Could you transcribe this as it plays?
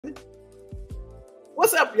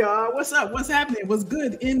What's up, y'all? What's up? What's happening? What's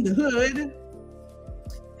good in the hood?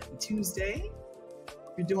 Happy Tuesday.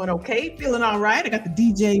 You're doing okay? Feeling all right? I got the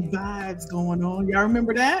DJ vibes going on. Y'all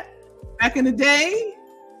remember that? Back in the day,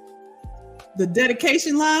 the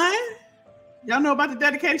dedication line. Y'all know about the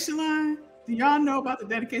dedication line? Do y'all know about the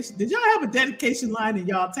dedication? Did y'all have a dedication line in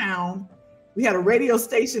y'all town? We had a radio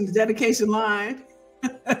station, the dedication line.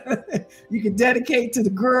 You could dedicate to the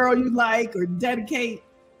girl you like or dedicate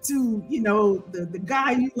to, you know, the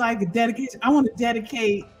guy you like, a dedication. I want to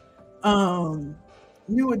dedicate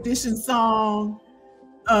New Edition song,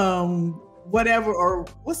 whatever, or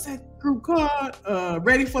what's that group called?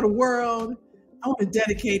 Ready for the World. I want to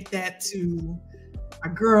dedicate that to a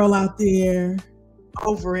girl out there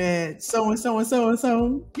over at so and so and so and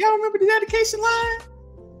so. Y'all remember the dedication line?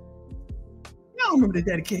 Y'all remember the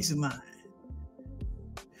dedication line?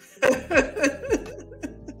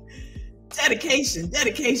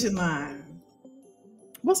 Dedication line.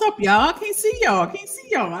 What's up, y'all? I can't see y'all.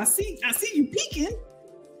 I see you peeking.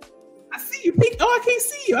 Oh, I can't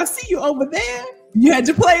see you. I see you over there. You had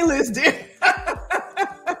your playlist there.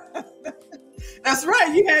 That's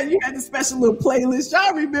right. You had the special little playlist.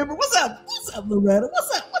 Y'all remember? What's up? What's up, Loretta?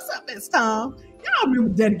 What's up, Miss Tom? Y'all remember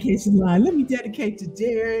dedication line? Let me dedicate to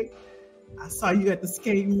Derek. I saw you at the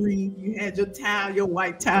skating rink. You had your towel, your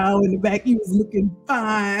white towel in the back. You was looking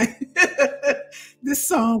fine. This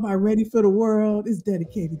song by Ready for the World is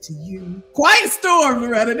dedicated to you. Quiet Storm,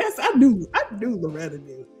 Loretta. I knew Loretta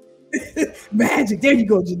knew. Magic. There you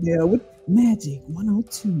go, Janelle. With Magic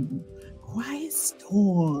 102. Quiet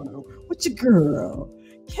Storm. With your girl,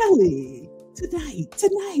 Kelly. Tonight.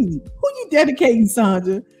 Who you dedicating,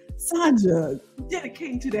 Sandra? Sandra,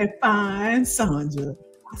 dedicating to that fine Sandra.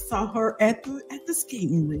 I saw her at the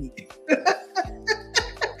skating rink.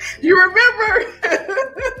 You remember?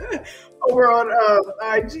 Over on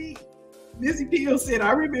IG, Missy Peel said,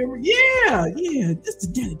 I remember. Yeah, this is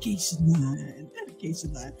the dedication line.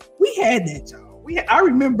 We had that, y'all. I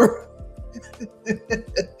remember.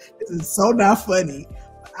 This is so not funny.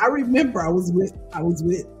 I remember I was with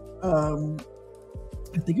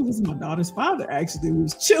I think it was my daughter's father, actually. We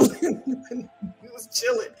was chilling.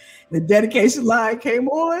 The dedication line came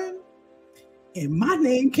on, and my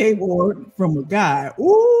name came on from a guy.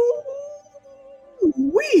 Ooh,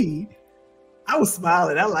 wee. I was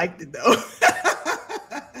smiling. I liked it, though.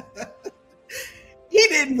 He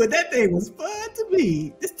didn't, but that thing was fun to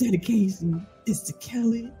me. This dedication is to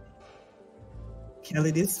Kelly.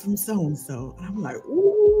 Kelly, this from so-and-so. And I'm like,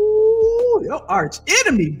 ooh, your arch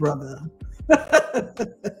enemy, brother.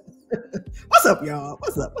 What's up, y'all?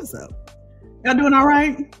 What's up? Y'all doing all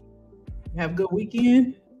right? You have a good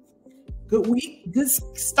weekend? Good week? Good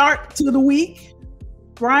start to the week,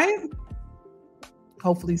 right?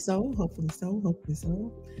 Hopefully so.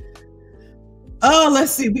 Oh,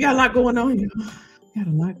 let's see. We got a lot going on here. Got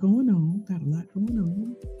a lot going on.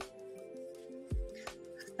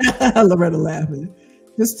 Loretta laughing.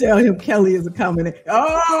 Just tell him Kelly is a comment.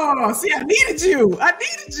 Oh, see, I needed you.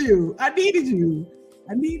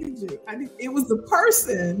 It was the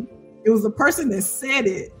person that said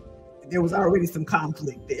it. There was already some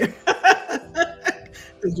conflict there.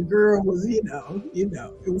 Because the girl was, you know,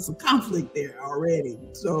 it was some conflict there already.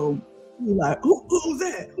 So you're like, who's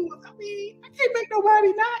that? I mean, I can't make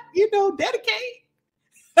nobody not, dedicate.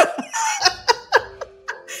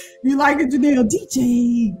 You like it, Janelle?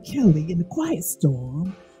 DJ Kelly in the Quiet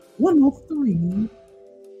Storm, 103,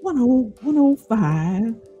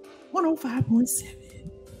 105,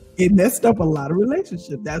 105.7. It messed up a lot of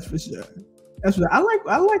relationships, that's for sure. I like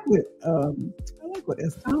what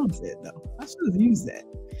S. Tom said, though. I should have used that.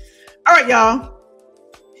 All right, y'all.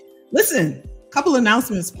 Listen, a couple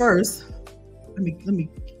announcements first. Let me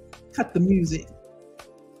cut the music,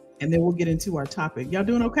 and then we'll get into our topic. Y'all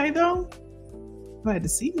doing okay, though? Glad to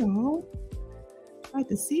see y'all. Glad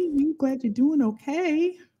to see you. Glad you're doing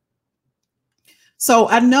okay. So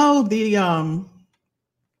I know the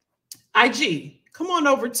IG. Come on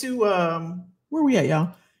over to where we at,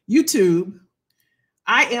 y'all? YouTube.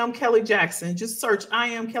 I am Kelly Jackson. Just search I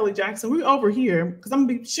am Kelly Jackson. We're over here because I'm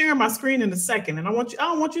gonna be sharing my screen in a second, and I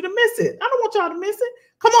don't want you to miss it. I don't want y'all to miss it.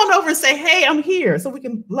 Come on over and say, hey, I'm here, so we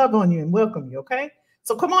can love on you and welcome you, okay?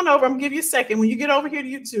 So come on over. I'm gonna give you a second. When you get over here to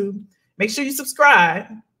YouTube, make sure you subscribe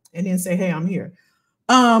and then say, hey, I'm here.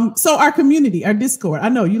 So our community, our Discord, I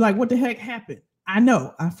know you like, what the heck happened? I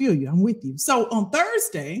know, I feel you, I'm with you. So on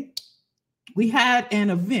Thursday, we had an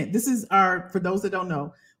event. This is for those that don't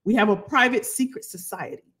know, we have a private secret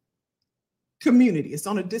society community. It's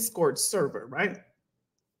on a Discord server, right?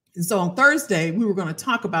 And so on Thursday, we were going to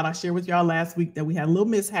talk about, I shared with y'all last week that we had a little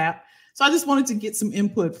mishap. So I just wanted to get some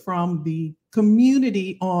input from the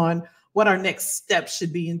community on what our next steps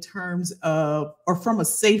should be in terms of, or from a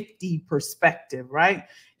safety perspective, right?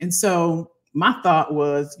 And so my thought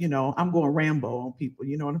was, I'm going Rambo on people,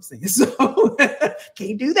 you know what I'm saying? So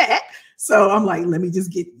can't do that. So I'm like, let me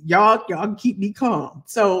just get y'all keep me calm.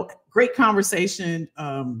 So great conversation.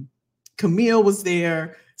 Camille was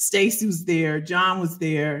there, Stacy was there, John was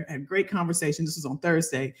there, had a great conversation. This was on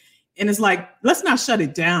Thursday. And it's like, let's not shut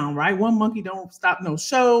it down, right? One monkey don't stop no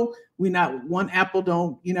show. One apple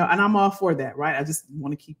don't, and I'm all for that, right? I just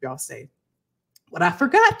want to keep y'all safe. What I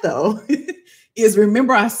forgot though, is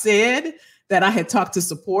remember I said that I had talked to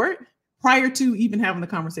support prior to even having the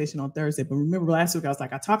conversation on Thursday. But remember last week, I was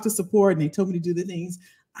like, I talked to support and they told me to do the things.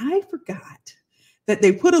 I forgot that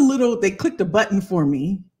they clicked a button for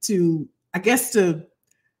me to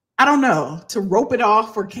rope it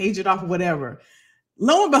off or cage it off or whatever.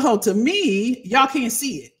 Lo and behold, to me, y'all can't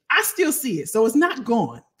see it. I still see it. So it's not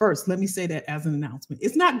gone. First, let me say that as an announcement.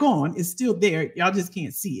 It's not gone. It's still there. Y'all just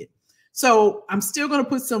can't see it. So I'm still going to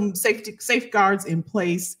put some safeguards in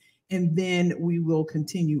place, and then we will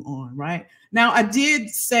continue on, right? Now, I did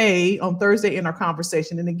say on Thursday in our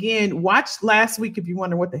conversation, and again, watch last week if you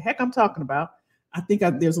wonder what the heck I'm talking about. I think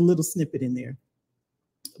there's a little snippet in there.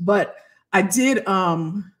 But I did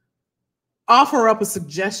offer up a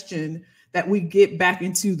suggestion that we get back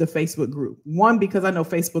into the Facebook group. One, because I know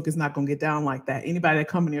Facebook is not going to get down like that. Anybody that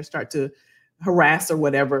come in there start to harass or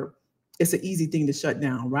whatever, it's an easy thing to shut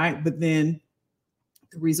down, right? But then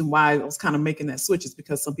the reason why I was kind of making that switch is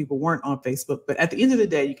because some people weren't on Facebook. But at the end of the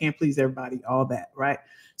day, you can't please everybody, all that, right?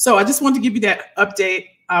 So I just wanted to give you that update.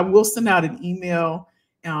 I will send out an email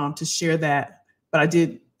to share that. But I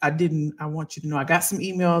want you to know I got some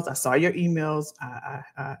emails. I saw your emails.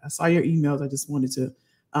 I saw your emails. I just wanted to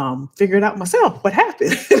figure it out myself. What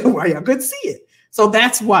happened? Why y'all couldn't see it? So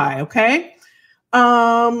that's why. Okay.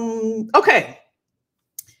 Okay.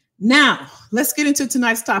 Now let's get into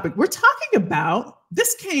tonight's topic. We're talking about,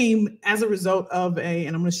 this came as a result of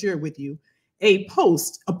and I'm going to share it with you, a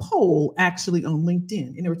poll actually on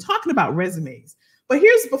LinkedIn, and they were talking about resumes. But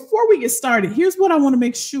before we get started, here's what I want to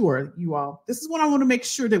make sure, this is what I want to make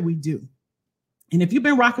sure that we do. And if you've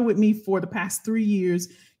been rocking with me for the past 3 years,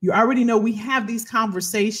 you already know we have these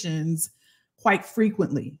conversations quite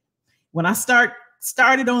frequently. When I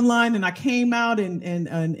started online and I came out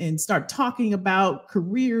and start talking about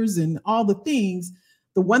careers and all the things,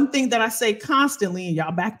 the one thing that I say constantly, and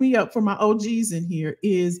y'all back me up for my OGs in here,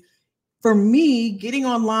 is for me, getting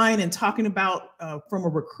online and talking about from a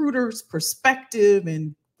recruiter's perspective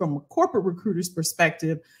and from a corporate recruiter's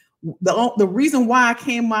perspective, the reason why I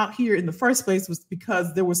came out here in the first place was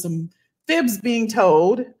because there were some fibs being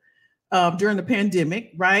told during the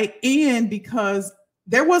pandemic, right? And because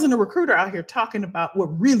there wasn't a recruiter out here talking about what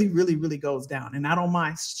really, really, really goes down. And I don't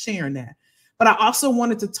mind sharing that. But I also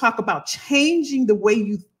wanted to talk about changing the way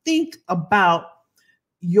you think about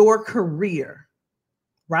your career,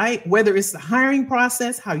 right? Whether it's the hiring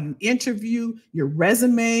process, how you interview, your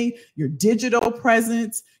resume, your digital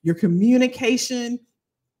presence, your communication,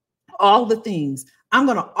 all the things. I'm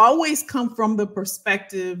going to always come from the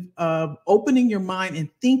perspective of opening your mind and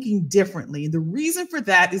thinking differently. And the reason for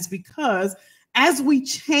that is because as we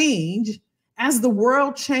change, as the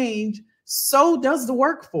world changes, so does the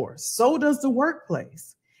workforce, so does the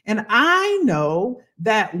workplace. And I know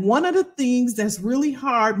that one of the things that's really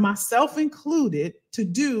hard, myself included, to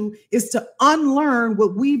do is to unlearn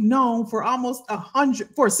what we've known for almost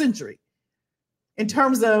for a century in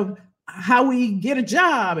terms of how we get a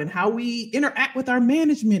job and how we interact with our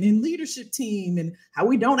management and leadership team and how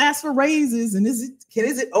we don't ask for raises. And is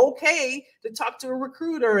it okay to talk to a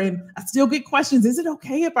recruiter? And I still get questions. Is it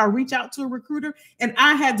okay if I reach out to a recruiter? And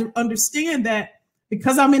I had to understand that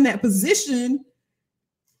because I'm in that position,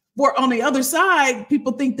 or on the other side,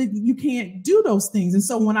 people think that you can't do those things. And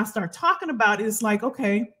so when I start talking about it, it's like,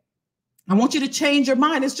 okay, I want you to change your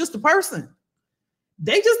mind. It's just a person.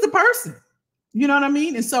 They just a person. You know what I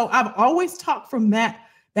mean? And so I've always talked from that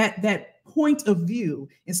point of view.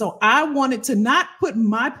 And so I wanted to not put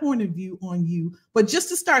my point of view on you, but just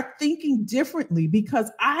to start thinking differently, because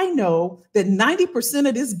I know that 90%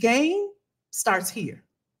 of this game starts here.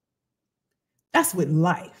 That's with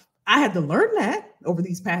life. I had to learn that over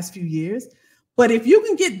these past few years. But if you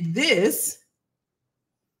can get this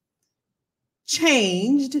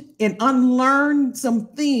changed and unlearn some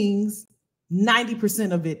things,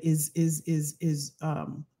 90% of it is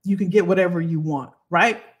you can get whatever you want,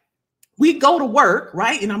 right? We go to work,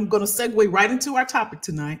 right? And I'm going to segue right into our topic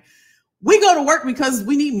tonight. We go to work because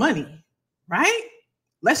we need money, right?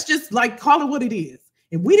 Let's just call it what it is.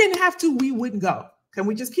 If we didn't have to, we wouldn't go. Can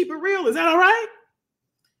we just keep it real? Is that all right?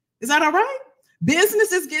 Is that all right?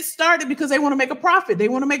 Businesses get started because they want to make a profit. They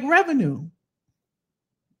want to make revenue.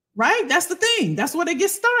 Right? That's the thing. That's where they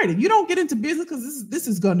get started. You don't get into business because this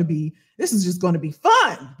is just going to be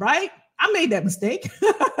fun, right? I made that mistake.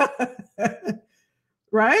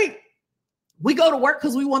 Right? We go to work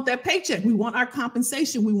because we want that paycheck. We want our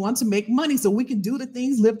compensation. We want to make money so we can do the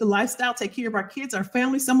things, live the lifestyle, take care of our kids, our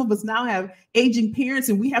family. Some of us now have aging parents,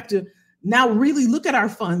 and we have to now really look at our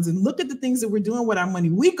funds and look at the things that we're doing with our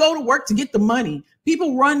money. We go to work to get the money.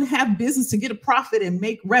 People have business to get a profit and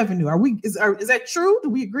make revenue. Is that true?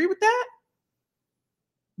 Do we agree with that?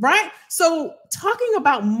 Right? So talking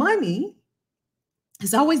about money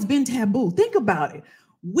has always been taboo. Think about it.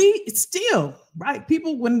 It's still, right?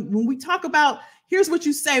 People, when we talk about, here's what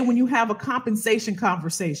you say when you have a compensation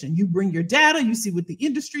conversation. You bring your data, you see what the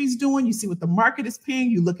industry is doing, you see what the market is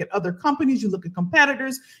paying, you look at other companies, you look at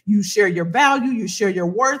competitors, you share your value, you share your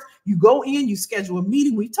worth, you go in, you schedule a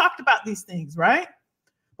meeting. We talked about these things, right?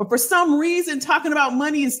 But for some reason, talking about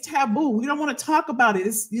money is taboo. We don't want to talk about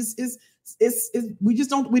it.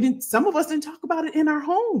 Some of us didn't talk about it in our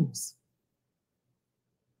homes.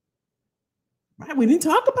 Right? We didn't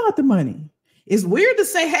talk about the money. It's weird to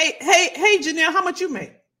say, hey, Janelle, how much you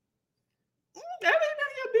make? That ain't none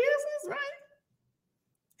of your business, right?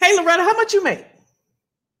 Hey, Loretta, how much you make?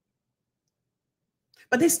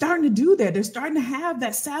 But they're starting to do that. They're starting to have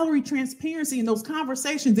that salary transparency in those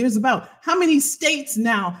conversations. There's about how many states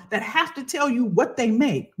now that have to tell you what they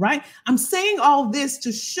make, right? I'm saying all this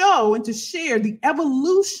to show and to share the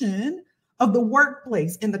evolution of the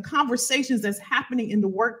workplace and the conversations that's happening in the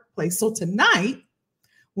workplace. So tonight,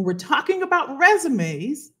 when we're talking about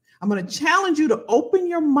resumes, I'm going to challenge you to open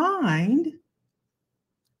your mind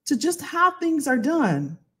to just how things are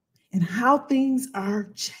done and how things are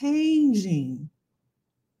changing.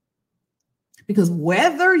 Because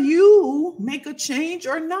whether you make a change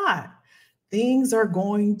or not, things are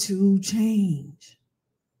going to change.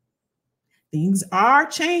 Things are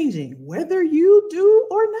changing, whether you do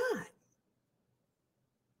or not.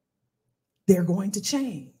 They're going to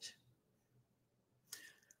change.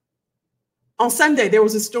 On Sunday, there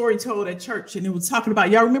was a story told at church, and it was talking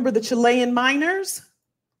about, y'all remember the Chilean miners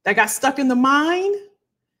that got stuck in the mine?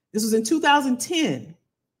 This was in 2010.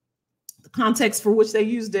 The context for which they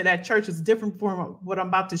used it at church is different from what I'm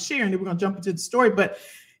about to share, and then we're going to jump into the story. But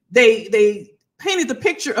they painted the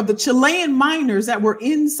picture of the Chilean miners that were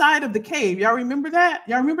inside of the cave. Y'all remember that?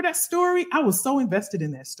 Y'all remember that story? I was so invested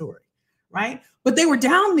in that story, right? But they were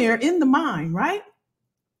down there in the mine, right?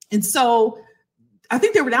 And so I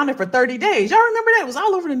think they were down there for 30 days. Y'all remember that? It was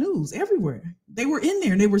all over the news, everywhere. They were in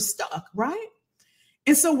there and they were stuck, right?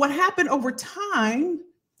 And so what happened over time,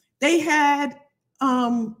 they had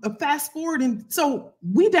a fast forward. And so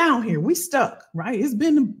we down here, we stuck, right? It's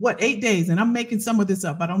been, 8 days? And I'm making some of this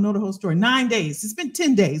up. I don't know the whole story. 9 days. It's been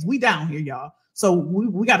 10 days. We down here, y'all. So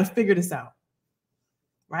we got to figure this out,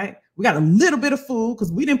 right? We got a little bit of food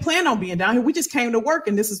because we didn't plan on being down here. We just came to work,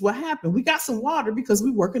 and this is what happened. We got some water because we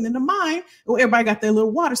working in the mine. Well, everybody got their little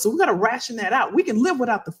water. So we got to ration that out. We can live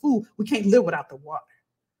without the food. We can't live without the water,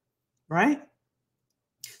 right?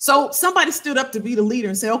 So somebody stood up to be the leader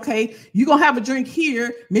and say, okay, you're going to have a drink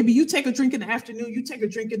here. Maybe you take a drink in the afternoon. You take a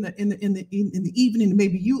drink in the evening, and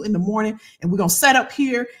maybe you in the morning. And we're going to set up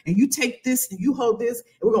here, and you take this and you hold this,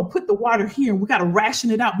 and we're going to put the water here, and we got to ration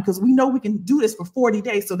it out because we know we can do this for 40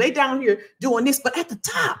 days. So they down here doing this, but at the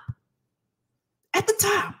top,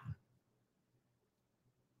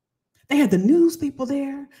 they had the news people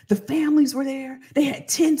there. The families were there. They had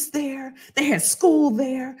tents there. They had school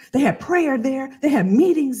there. They had prayer there. They had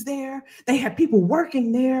meetings there. They had people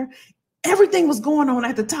working there. Everything was going on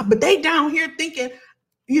at the top. But they down here thinking,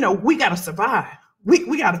 we got to survive.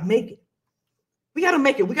 We got to make it. We got to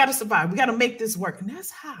make it. We got to survive. We got to make this work. And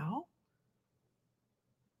that's how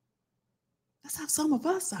some of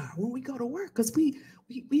us are when we go to work, because we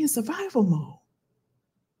in survival mode.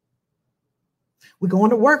 We're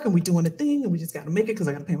going to work and we're doing the thing, and we just got to make it because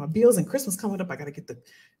I got to pay my bills, and Christmas coming up. I got to get the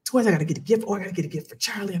toys. I got to get a gift. I got to get a gift for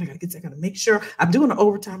Charlie. And I got to make sure I'm doing the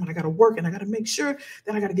overtime, and I got to work, and I got to make sure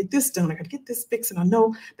that I got to get this done. I got to get this fixed. And I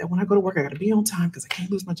know that when I go to work, I got to be on time because I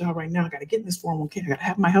can't lose my job right now. I got to get in this 401k. I got to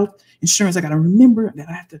have my health insurance. I got to remember that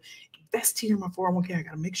I have to invest here in my 401k. I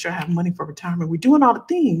got to make sure I have money for retirement. We're doing all the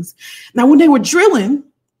things. Now, when they were drilling,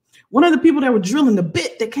 one of the people that were drilling, the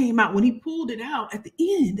bit that came out, when he pulled it out at the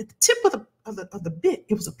end, at the tip of the bit,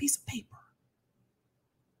 it was a piece of paper.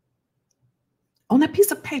 On that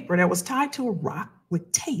piece of paper that was tied to a rock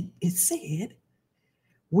with tape, it said,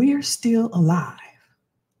 "We're still alive."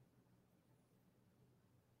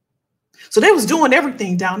 So they was doing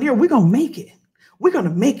everything down there. We're going to make it. We're going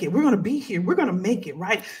to make it. We're going to be here. We're going to make it,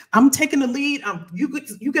 right? I'm taking the lead.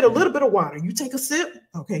 You get a little bit of water. You take a sip.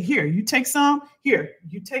 Okay, here, you take some. Here,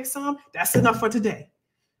 you take some. That's enough for today,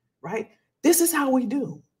 right? This is how we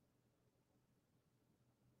do.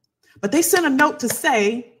 But they sent a note to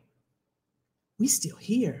say, we still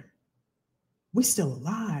here. We still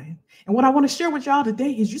alive. And what I want to share with y'all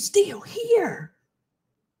today is you're still here.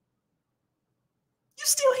 You're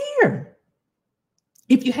still here.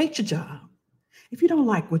 If you hate your job, if you don't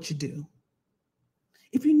like what you do,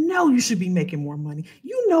 if you know you should be making more money,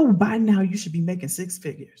 you know by now you should be making 6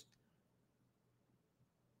 figures.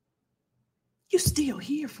 You're still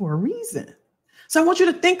here for a reason. So I want you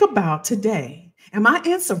to think about today. Am I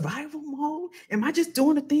in survival mode? Am I just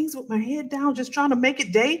doing the things with my head down, just trying to make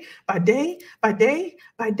it day by day, by day,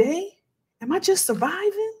 by day? Am I just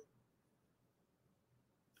surviving?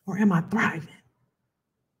 Or am I thriving?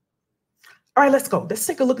 All right, let's go. Let's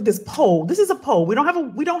take a look at this poll. This is a poll. We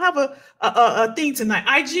don't have a thing tonight.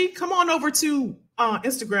 IG, come on over to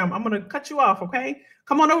Instagram. I'm going to cut you off, okay?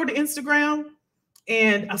 Come on over to Instagram,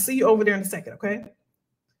 and I'll see you over there in a second, okay?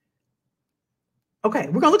 Okay,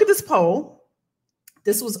 we're going to look at this poll.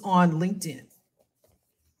 This was on LinkedIn.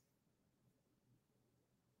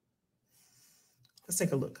 Let's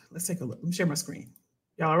take a look. Let's take a look. Let me share my screen.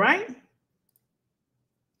 Y'all all right?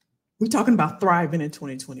 We're talking about thriving in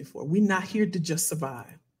 2024. We're not here to just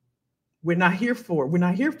survive. We're not here for it. We're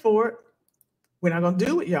not here for it. We're not going to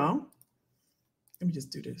do it, y'all. Let me just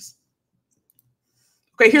do this.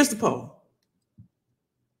 Okay, here's the poll.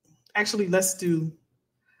 Actually, let's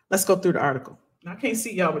go through the article. Now, I can't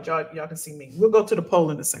see y'all, but y'all can see me. We'll go to the poll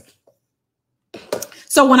in a second.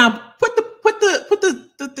 So when I put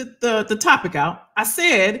the topic out, I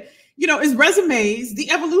said, is resumes, the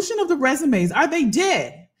evolution of the resumes, are they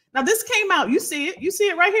dead? Now, this came out, you see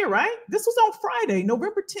it right here, right? This was on Friday,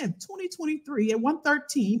 November 10th, 2023 at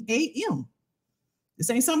 1:13 a.m. This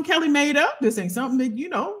ain't something Kelly made up. This ain't something that,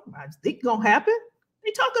 I think gonna happen.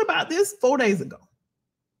 They talking about this 4 days ago.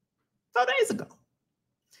 4 days ago.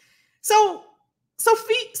 So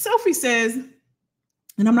Sophie says,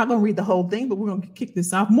 and I'm not going to read the whole thing, but we're going to kick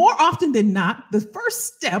this off. More often than not, the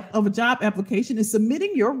first step of a job application is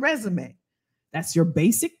submitting your resume. That's your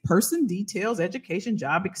basic person details, education,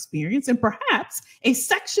 job experience, and perhaps a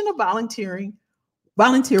section of volunteer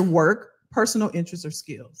work, personal interests, or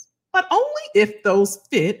skills. But only if those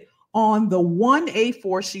fit on the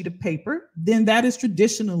 1A4 sheet of paper, then that is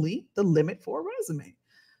traditionally the limit for a resume.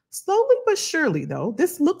 Slowly but surely, though,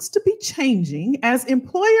 this looks to be changing as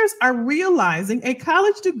employers are realizing a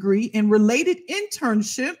college degree and related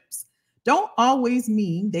internships don't always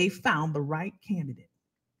mean they found the right candidate.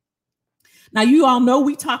 Now, you all know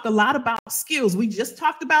we talk a lot about skills. We just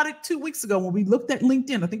talked about it 2 weeks ago when we looked at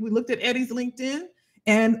LinkedIn. I think we looked at Eddie's LinkedIn,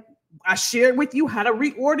 and I shared with you how to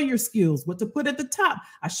reorder your skills, what to put at the top.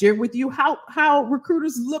 I shared with you how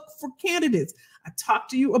recruiters look for candidates. I talked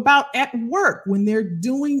to you about at work when they're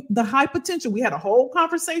doing the high potential. We had a whole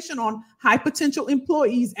conversation on high potential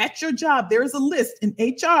employees at your job. There is a list in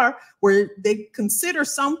HR where they consider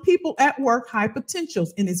some people at work high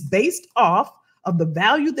potentials, and it's based off of the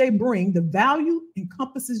value they bring. The value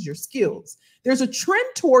encompasses your skills. There's a trend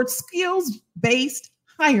towards skills-based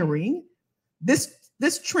hiring. This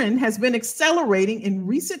trend has been accelerating in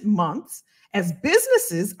recent months as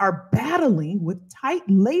businesses are battling with tight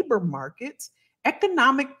labor markets,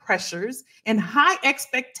 economic pressures, and high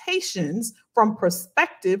expectations from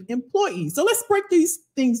prospective employees. So let's break these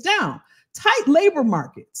things down. Tight labor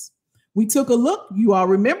markets. We took a look. You all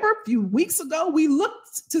remember a few weeks ago, we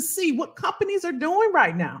looked to see what companies are doing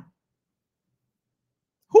right now.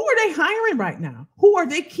 Who are they hiring right now? Who are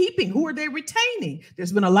they keeping? Who are they retaining?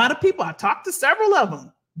 There's been a lot of people. I talked to several of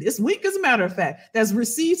them this week, as a matter of fact, that's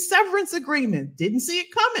received severance agreements. Didn't see it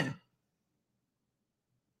coming.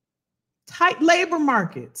 Tight labor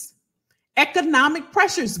markets, economic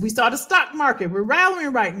pressures. We saw the stock market. We're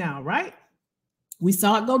rallying right now, right? We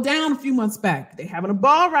saw it go down a few months back. They're having a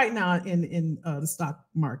ball right now in the stock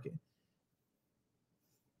market.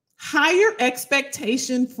 Higher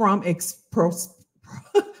expectation from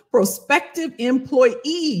prospective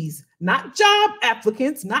employees, not job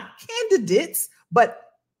applicants, not candidates,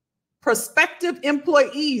 but prospective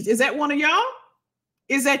employees. Is that one of y'all?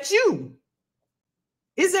 Is that you?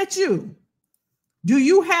 Is that you? Do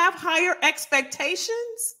you have higher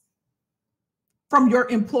expectations from your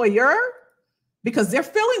employer? Because they're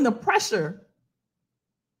feeling the pressure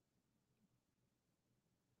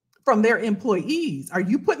from their employees. Are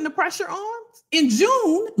you putting the pressure on? In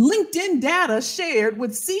June, LinkedIn data shared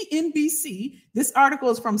with CNBC, this article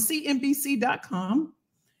is from CNBC.com,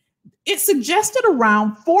 It suggested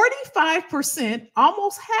around 45%,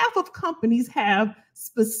 almost half of companies have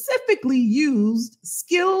specifically used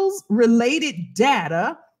skills related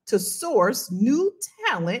data to source new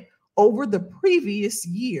talent over the previous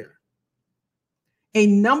year. A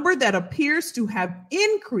number that appears to have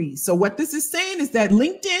increased. So what this is saying is that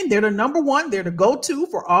LinkedIn, they're the number one, they're the go-to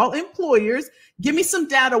for all employers. Give me some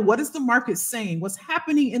data. What is the market saying? What's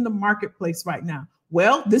happening in the marketplace right now?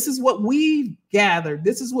 Well, this is what we've gathered.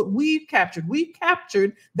 This is what we've captured. We've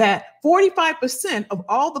captured that 45% of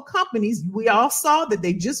all the companies, we all saw that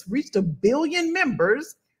they just reached 1 billion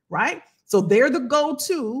members, right? So they're the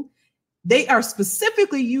go-to. They are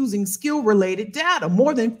specifically using skill-related data.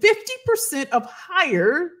 More than 50% of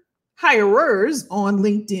hirers on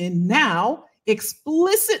LinkedIn now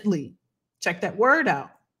explicitly, check that word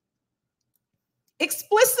out,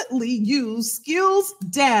 explicitly use skills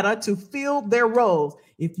data to fill their roles.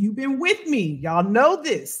 If you've been with me, y'all know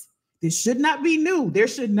this. This should not be new. There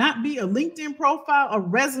should not be a LinkedIn profile, a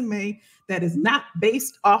resume that is not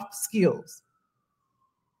based off skills,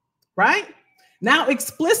 right? Now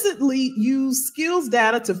explicitly use skills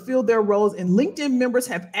data to fill their roles, and LinkedIn members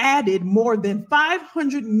have added more than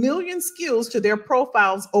 500 million skills to their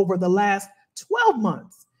profiles over the last 12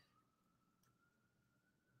 months.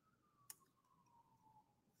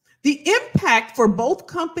 The impact for both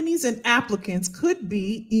companies and applicants could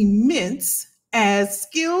be immense as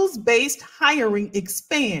skills-based hiring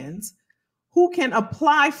expands. Who can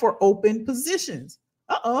apply for open positions?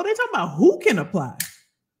 Uh-oh, they're talking about who can apply.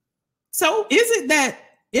 So is it that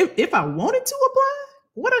if I wanted to apply,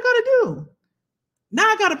 what I gotta do? Now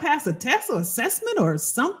I gotta pass a test or assessment or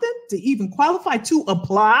something to even qualify to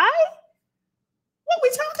apply? What are we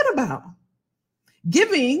talking about?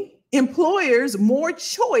 Giving employers more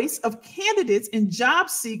choice of candidates and job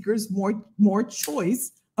seekers more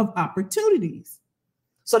choice of opportunities.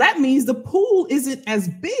 So that means the pool isn't as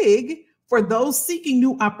big for those seeking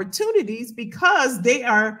new opportunities because they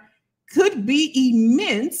could be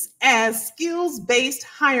immense as skills-based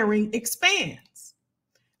hiring expands.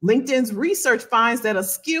 LinkedIn's research finds that a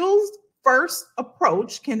skills-first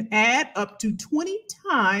approach can add up to 20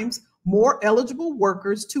 times more eligible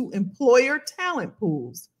workers to employer talent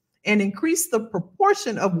pools and increase the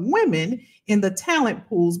proportion of women in the talent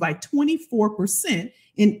pools by 24%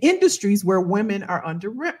 in industries where women are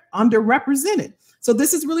underrepresented. So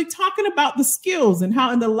this is really talking about the skills and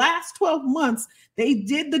how in the last 12 months, they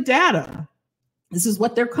did the data. This is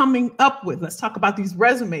what they're coming up with. Let's talk about these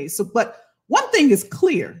resumes. But one thing is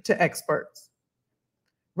clear to experts.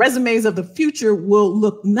 Resumes of the future will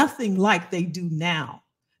look nothing like they do now.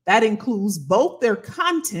 That includes both their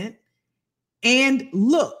content and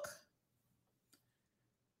look.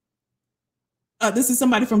 This is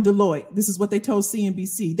somebody from Deloitte. This is what they told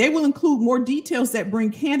CNBC. They will include more details that bring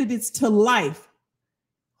candidates to life.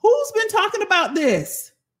 Who's been talking about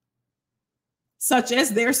this? Such as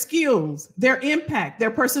their skills, their impact, their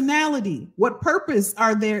personality. What purpose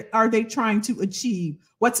are they trying to achieve?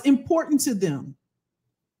 What's important to them?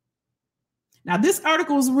 Now, this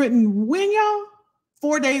article was written when, y'all?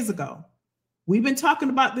 4 days ago. We've been talking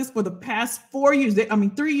about this for the past 4 years.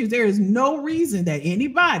 3 years. There is no reason that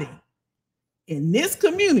anybody in this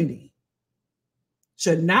community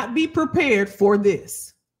should not be prepared for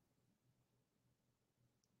this.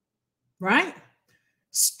 Right?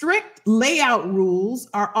 Strict layout rules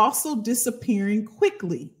are also disappearing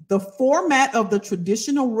quickly. The format of the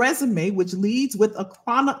traditional resume, which leads with a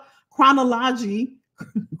chronology.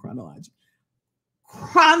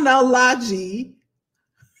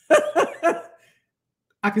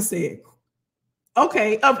 I can say it.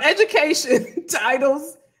 Okay, of education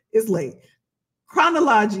titles is late.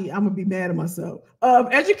 Chronology, I'm gonna be mad at myself,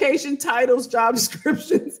 of education titles, job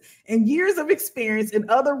descriptions, and years of experience in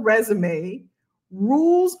other resume,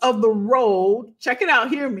 rules of the road, check it out,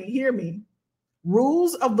 hear me.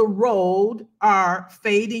 Rules of the road are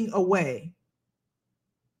fading away.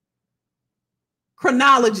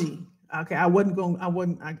 Chronology. Okay, I wasn't going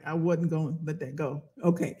to let that go.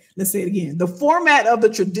 Okay, let's say it again. The format of the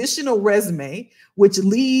traditional resume, which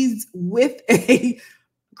leads with a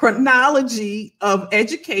chronology of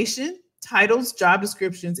education, titles, job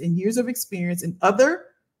descriptions, and years of experience in other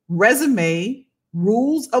resume,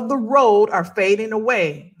 rules of the road are fading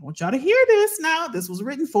away. I want y'all to hear this now. This was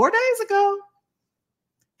written 4 days ago.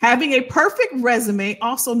 Having a perfect resume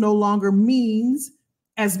also no longer means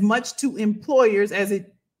as much to employers as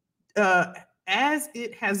it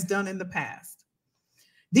has done in the past.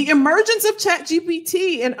 The emergence of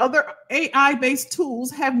ChatGPT and other AI-based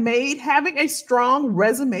tools have made having a strong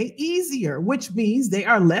resume easier, which means they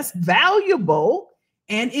are less valuable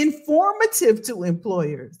and informative to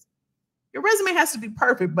employers. Your resume has to be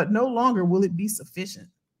perfect, but no longer will it be sufficient.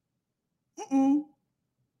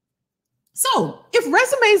 So if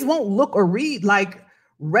resumes won't look or read like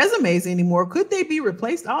resumes anymore, could they be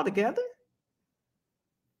replaced altogether?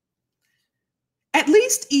 At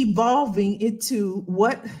least evolving into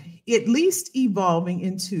what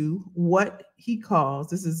he calls,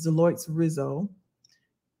 this is Deloitte's Rizzo,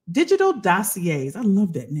 digital dossiers. I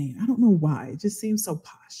love that name. I don't know why. It just seems so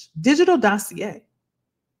posh. Digital dossier.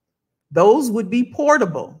 Those would be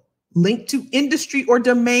portable, linked to industry or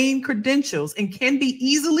domain credentials, and can be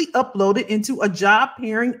easily uploaded into a job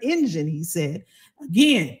pairing engine, he said.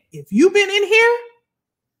 Again, if you've been in here,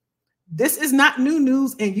 this is not new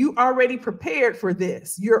news and you already prepared for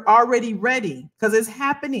this. You're already ready because it's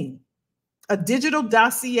happening. A digital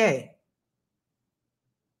dossier.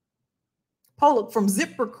 Pollock from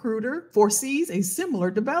ZipRecruiter foresees a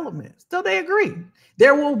similar development. So they agree.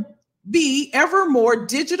 There will be ever more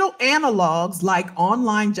digital analogs like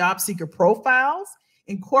online job seeker profiles,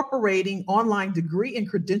 incorporating online degree and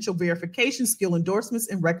credential verification, skill endorsements,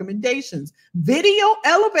 and recommendations, video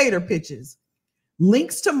elevator pitches,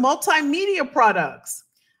 links to multimedia products.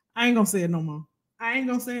 I ain't gonna say it no more.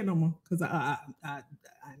 Because I'm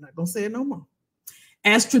not gonna say it no more.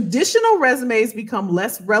 As traditional resumes become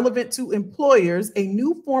less relevant to employers, a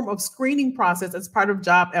new form of screening process as part of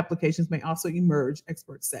job applications may also emerge,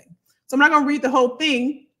 experts say. So I'm not going to read the whole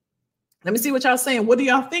thing. Let me see what y'all saying. What do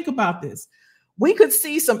y'all think about this? We could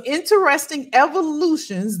see some interesting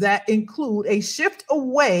evolutions that include a shift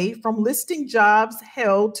away from listing jobs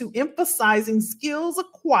held to emphasizing skills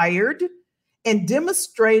acquired and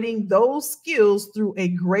demonstrating those skills through a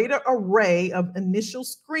greater array of initial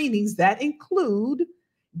screenings that include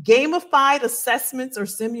gamified assessments or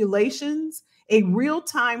simulations, a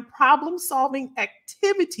real-time problem-solving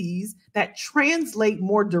activities that translate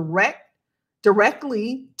more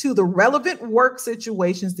directly to the relevant work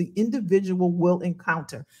situations the individual will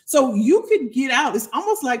encounter. So you could get out. It's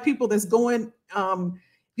almost like people that's going,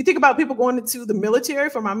 you think about people going into the military,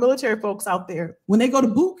 for my military folks out there, when they go to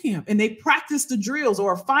boot camp and they practice the drills,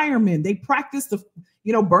 or firemen, they practice the,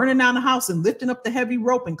 burning down the house and lifting up the heavy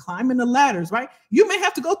rope and climbing the ladders, right? You may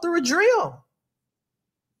have to go through a drill.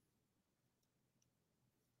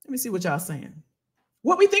 Let me see what y'all saying.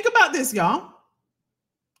 What we think about this, y'all?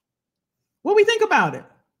 What we think about it?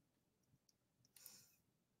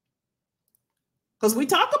 Because we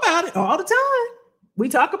talk about it all the time.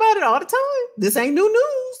 This ain't new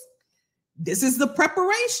news. This is the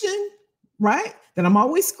preparation, right? That I'm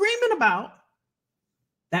always screaming about.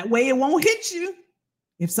 That way it won't hit you.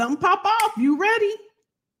 If something pop off, you ready,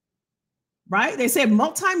 right? They said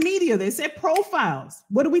multimedia. They said profiles.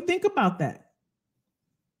 What do we think about that?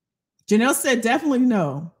 Janelle said definitely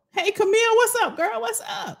no. Hey, Camille, what's up, girl? What's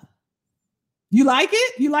up? You like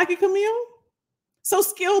it? You like it, Camille? So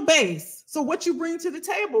skill-based. So what you bring to the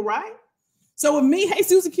table, right? So with me, hey,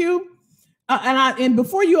 Susie Q. And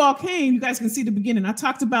before you all came, you guys can see the beginning. I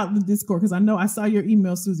talked about the Discord because I know I saw your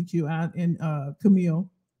email, Susie Q, and Camille.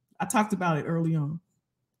 I talked about it early on.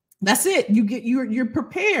 That's it. You're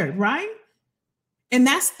prepared, right? And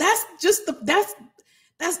that's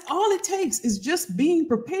all it takes, is just being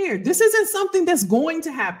prepared. This isn't something that's going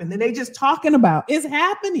to happen that they just talking about. It's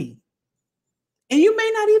happening. And you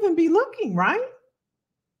may not even be looking, right?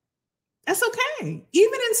 That's okay.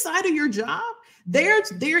 Even inside of your job,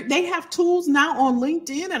 they have tools now on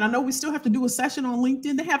LinkedIn. And I know we still have to do a session on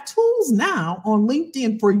LinkedIn. They have tools now on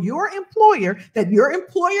LinkedIn for your employer that your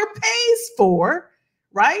employer pays for,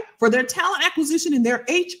 right? For their talent acquisition and their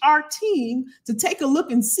HR team to take a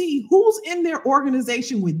look and see who's in their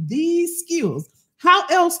organization with these skills. How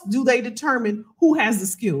else do they determine who has the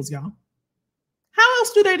skills, y'all? How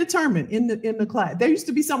else do they determine in the class? There used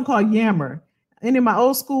to be something called Yammer. Any of my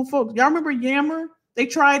old school folks, y'all remember Yammer? They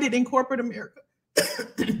tried it in corporate America,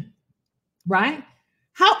 right?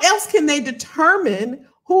 How else can they determine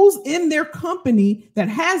who's in their company that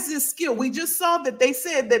has this skill? We just saw that they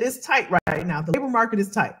said that it's tight right now. The labor market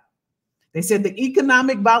is tight. They said the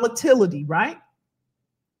economic volatility, right?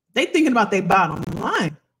 They thinking about their bottom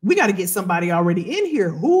line. We got to get somebody already in here.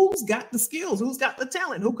 Who's got the skills? Who's got the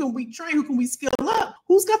talent? Who can we train? Who can we skill up?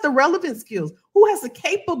 Who's got the relevant skills? Who has the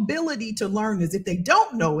capability to learn this? If they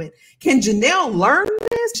don't know it, can Janelle learn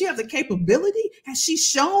this? She has the capability. Has she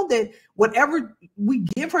shown that whatever we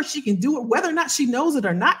give her, she can do it, whether or not she knows it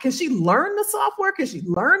or not? Can she learn the software? Can she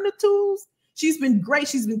learn the tools? She's been great.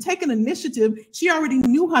 She's been taking initiative. She already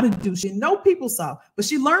knew how to do. She didn't know PeopleSoft, but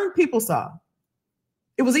she learned PeopleSoft.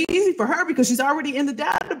 It was easy for her because she's already in the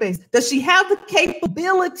database. Does she have the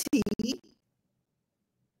capability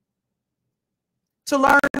to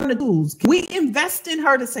learn the tools? Can we invest in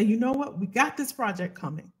her to say, you know what, we got this project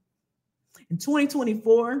coming. In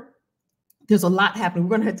 2024, there's a lot happening.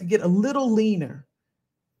 We're going to have to get a little leaner.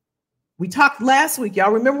 We talked last week,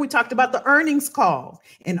 y'all remember we talked about the earnings call,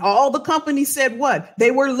 and all the companies said what?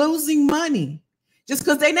 They were losing money. Just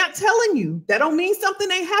because they're not telling you, that don't mean something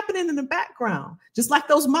ain't happening in the background. Just like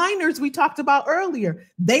those miners we talked about earlier.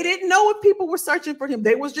 They didn't know if people were searching for him.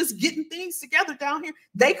 They was just getting things together down here.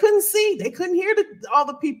 They couldn't see. They couldn't hear all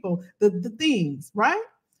the people, the things, right?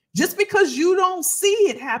 Just because you don't see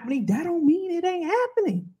it happening, that don't mean it ain't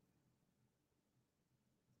happening.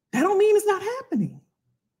 That don't mean it's not happening.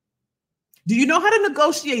 Do you know how to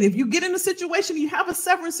negotiate? If you get in a situation, you have a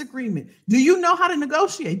severance agreement. Do you know how to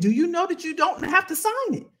negotiate? Do you know that you don't have to sign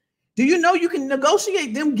it? Do you know you can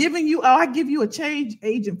negotiate them giving you, oh, I give you a change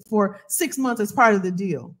agent for 6 months as part of the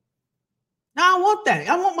deal? No, I want that.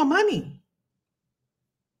 I want my money.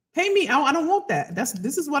 Pay me. I don't want that.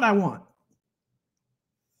 This is what I want.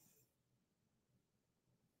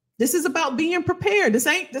 This is about being prepared. This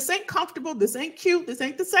ain't comfortable. This ain't cute. This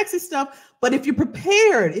ain't the sexy stuff. But if you're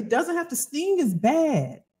prepared, it doesn't have to sting as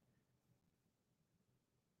bad.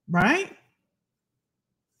 Right?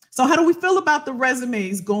 So how do we feel about the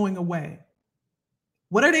resumes going away?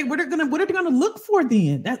 What are they gonna look for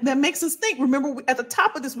then? That makes us think. Remember, at the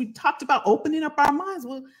top of this, we talked about opening up our minds.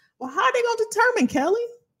 Well, how are they gonna determine, Kelly?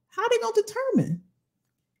 How are they gonna determine?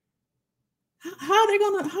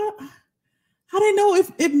 How they know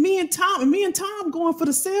if me and Tom going for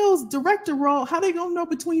the sales director role, how they gonna know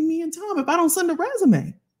between me and Tom if I don't send a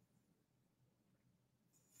resume?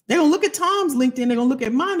 They're gonna look at Tom's LinkedIn, they're gonna look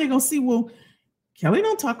at mine, they're gonna see, well, Kelly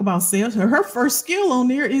don't talk about sales. Her first skill on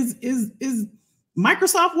there is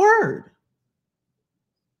Microsoft Word.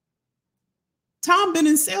 Tom been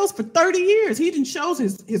in sales for 30 years. He didn't show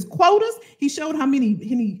his quotas. He showed how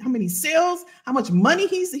many sales, how much money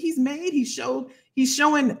he's made. He's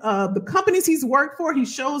showing the companies he's worked for. He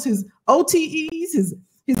shows his OTEs,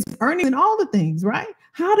 his earnings, and all the things, right?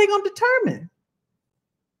 How are they going to determine?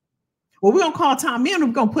 Well, we're going to call Tom in.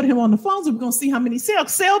 We're going to put him on the phones. And we're going to see how many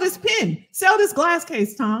sales. Sell this pen. Sell this glass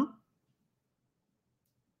case, Tom.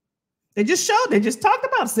 They just talked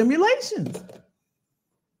about simulations.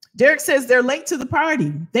 Derek says they're late to the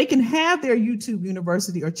party. They can have their YouTube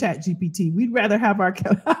University or Chat GPT. We'd rather have our...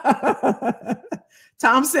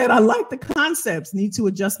 Tom said, I like the concepts. Need to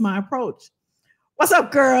adjust my approach. What's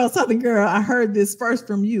up, girl? Southern girl. I heard this first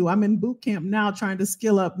from you. I'm in boot camp now, trying to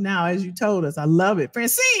skill up now, as you told us. I love it.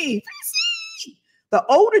 Francine. The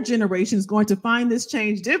older generation is going to find this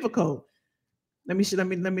change difficult. Let me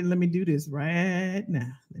do this right now.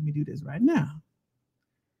 Let me do this right now.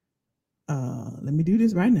 Let me do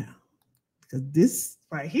this right now. Because this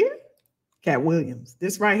right here, Cat Williams,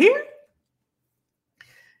 this right here,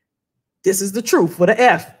 this is the truth with an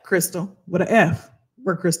F, Crystal, with an F.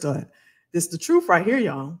 Where Crystal at? This is the truth right here,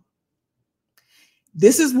 y'all.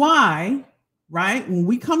 This is why, right, when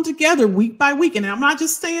we come together week by week, and I'm not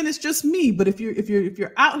just saying it's just me, but if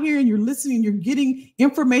you're out here and you're listening, you're getting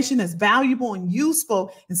information that's valuable and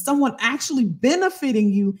useful, and someone actually benefiting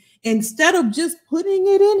you, instead of just putting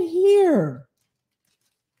it in here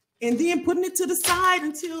and then putting it to the side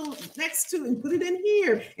until next to, and put it in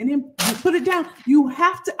here and then put it down. You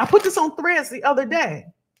have to. I put this on Threads the other day.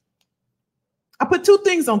 I put 2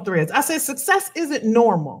 things on Threads. I said success isn't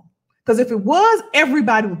normal, because if it was,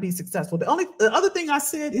 everybody would be successful. The other thing I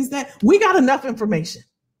said is that we got enough information.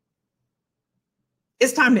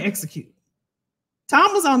 It's time to execute.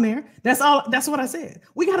 Tom was on there. That's all. That's what I said.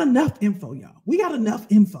 We got enough info, y'all. We got enough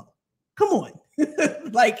info. Come on.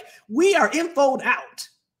 Like, we are infoed out.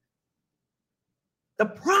 The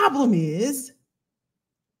problem is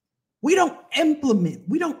we don't implement.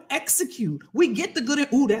 We don't execute. We get the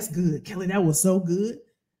good. Ooh, that's good. Kelly, that was so good.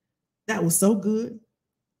 That was so good.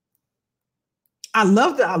 I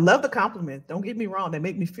love the compliments. Don't get me wrong. They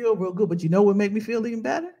make me feel real good. But you know what make me feel even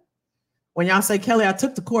better? When y'all say, Kelly, I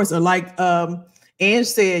took the course, or like Ange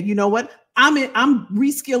said, you know what? I'm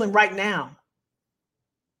reskilling right now.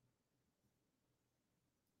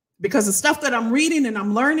 Because the stuff that I'm reading and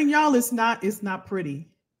I'm learning, y'all, it's not pretty.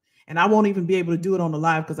 And I won't even be able to do it on the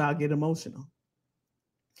live because I'll get emotional.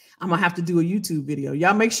 I'm going to have to do a YouTube video.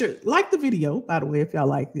 Y'all make sure, like the video, by the way, if y'all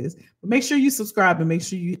like this, but make sure you subscribe and make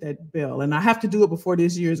sure you hit that bell. And I have to do it before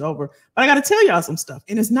this year is over. But I got to tell y'all some stuff.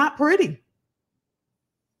 And it's not pretty.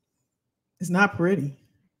 It's not pretty.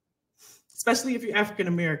 Especially if you're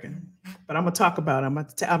African-American. But I'm going to talk about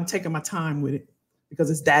it. I'm taking my time with it because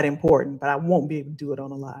it's that important. But I won't be able to do it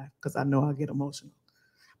on a live because I know I'll get emotional.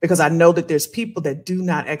 Because I know that there's people that do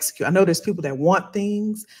not execute. I know there's people that want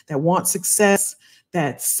things, that want success,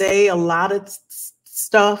 that say a lot of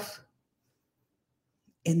stuff.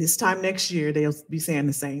 And this time next year, they'll be saying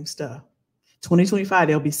the same stuff. 2025,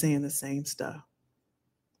 they'll be saying the same stuff.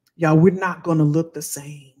 Y'all, we're not going to look the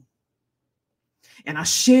same. And I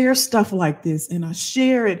share stuff like this, and I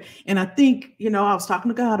share it. And I think, I was talking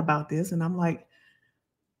to God about this, and I'm like,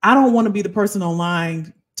 I don't want to be the person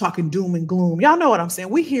online talking doom and gloom. Y'all know what I'm saying.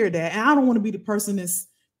 We hear that. And I don't want to be the person that's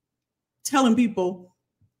telling people,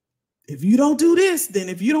 if you don't do this, then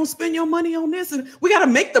if you don't spend your money on this, and we got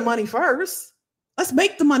to make the money first. Let's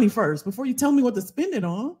make the money first before you tell me what to spend it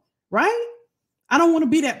on, right? I don't want to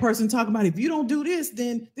be that person talking about if you don't do this,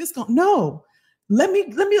 then this going no.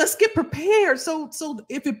 Let's get prepared. So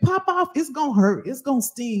if it pop off, it's gonna hurt, it's gonna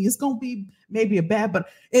sting, it's gonna be maybe a bad, but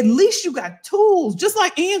at least you got tools, just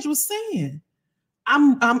like Ange was saying.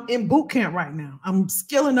 I'm in boot camp right now. I'm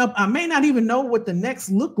skilling up. I may not even know what the next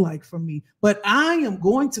look like for me, but I am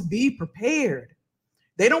going to be prepared.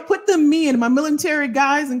 They don't put me and my military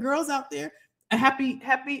guys and girls out there. A happy,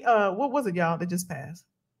 what was it, y'all, that just passed?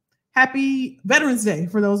 Happy Veterans Day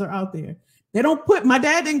for those that are out there. They don't put, my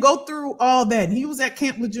dad didn't go through all that. He was at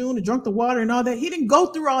Camp Lejeune and drunk the water and all that. He didn't go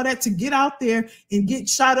through all that to get out there and get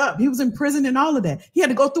shot up. He was in prison and all of that. He had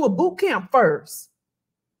to go through a boot camp first.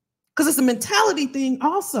 Because it's a mentality thing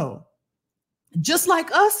also. Just like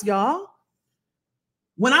us, y'all.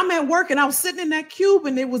 When I'm at work and I was sitting in that cube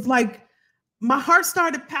and it was like, my heart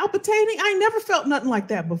started palpitating. I never felt nothing like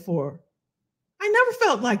that before. I never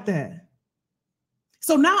felt like that.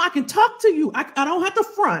 So now I can talk to you. I don't have to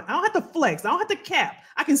front. I don't have to flex. I don't have to cap.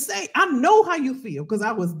 I can say, I know how you feel because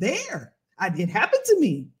I was there. It happened to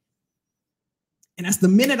me. And that's the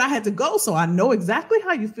minute I had to go. So I know exactly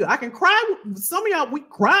how you feel. I can cry. Some of y'all, we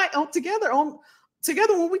cry together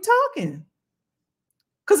when we talking.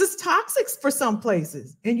 Because it's toxic for some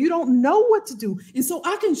places. And you don't know what to do. And so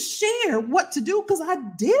I can share what to do because I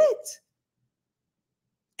did it.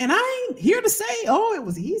 And I ain't here to say, oh, it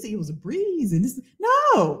was easy. It was a breeze. And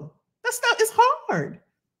no, that stuff is hard.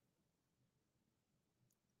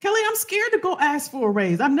 Kelly, I'm scared to go ask for a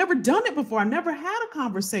raise. I've never done it before. I've never had a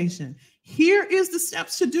conversation. Here is the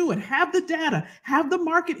steps to do it. Have the data, have the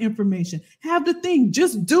market information, have the thing.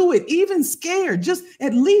 Just do it, even scared. Just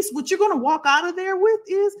at least what you're going to walk out of there with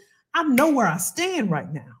is, I know where I stand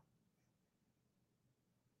right now.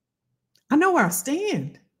 I know where I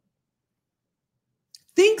stand.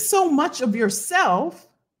 Think so much of yourself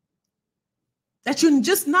that you're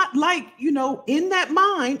just not like, in that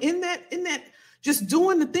mind, in that, just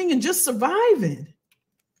doing the thing and just surviving.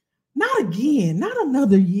 Not again, not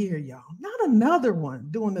another year, y'all. Not another one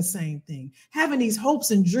doing the same thing. Having these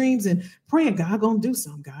hopes and dreams and praying, God gonna do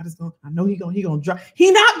something. God is gonna, I know he gonna drop.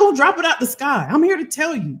 He not gonna drop it out the sky. I'm here to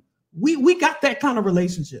tell you, we got that kind of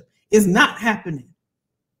relationship. It's not happening.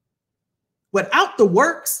 Without the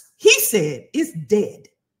works, he said, it's dead.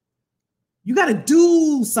 You got to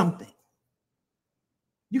do something.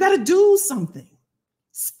 You got to do something.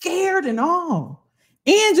 Scared and all.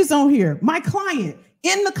 And just on here, my client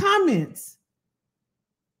in the comments,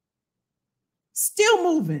 still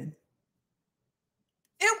moving.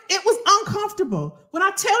 It was uncomfortable. When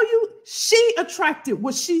I tell you, she attracted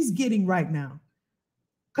what she's getting right now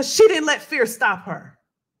because she didn't let fear stop her.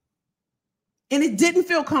 And it didn't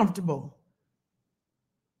feel comfortable.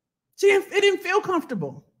 It didn't feel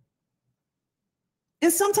comfortable.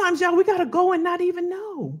 And sometimes, y'all, we got to go and not even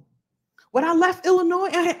know. When I left Illinois,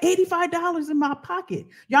 I had $85 in my pocket.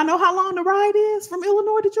 Y'all know how long the ride is from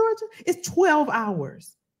Illinois to Georgia? It's 12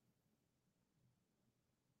 hours.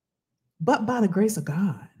 But by the grace of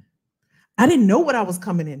God, I didn't know what I was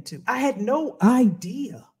coming into. I had no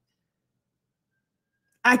idea.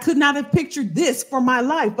 I could not have pictured this for my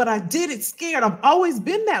life, but I did it scared. I've always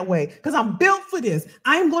been that way because I'm built for this.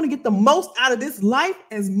 I am going to get the most out of this life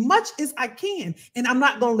as much as I can. And I'm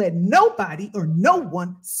not going to let nobody or no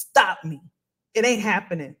one stop me. It ain't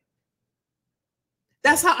happening.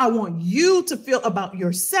 That's how I want you to feel about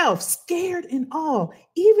yourself, scared and all.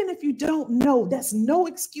 Even if you don't know, that's no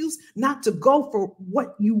excuse not to go for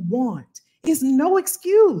what you want. It's no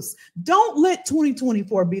excuse. Don't let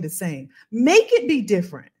 2024 be the same. Make it be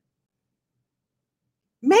different.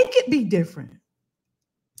 Make it be different.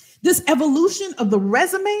 This evolution of the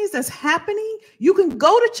resumes that's happening, you can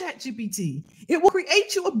go to ChatGPT. It will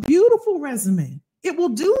create you a beautiful resume. It will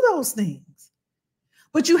do those things.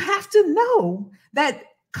 But you have to know that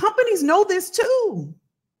companies know this too.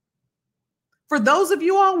 For those of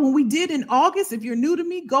you all, when we did in August, if you're new to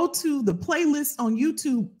me, go to the playlist on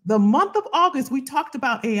YouTube. The month of August, we talked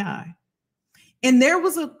about AI. And there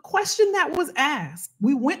was a question that was asked.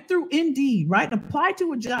 We went through Indeed, right? Applied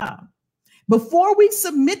to a job. Before we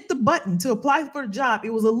submit the button to apply for a job, it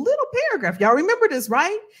was a little paragraph. Y'all remember this,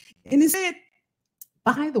 right? And it said,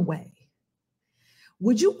 by the way,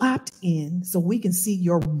 would you opt in so we can see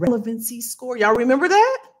your relevancy score? Y'all remember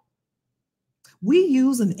that? We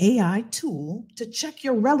use an AI tool to check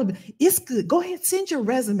your relevance. It's good. Go ahead, send your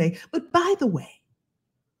resume. But by the way,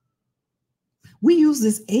 we use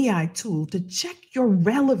this AI tool to check your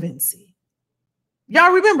relevancy.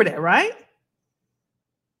 Y'all remember that, right?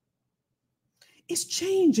 It's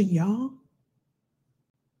changing, y'all.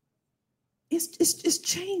 It's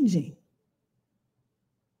changing.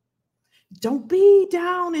 Don't be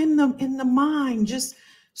down in the mind, just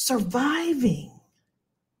surviving.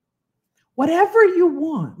 Whatever you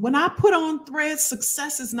want. When I put on threads,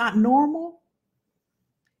 success is not normal.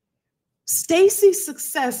 Stacy's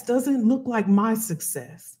success doesn't look like my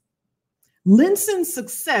success. Linson's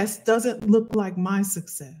success doesn't look like my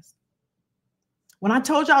success. When I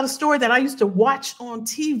told y'all the story that I used to watch on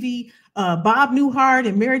TV, Bob Newhart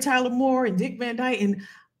and Mary Tyler Moore and Dick Van Dyke, and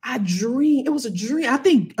I dreamed, it was a dream. I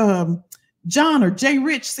think John or Jay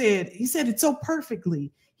Rich said, he said it so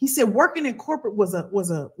perfectly. He said working in corporate was a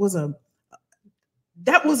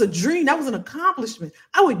dream. That was an accomplishment.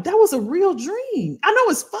 That was a real dream. I know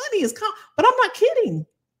it's funny, but I'm not kidding.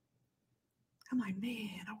 I'm like, man,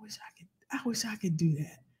 I wish I could do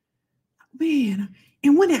that. Man.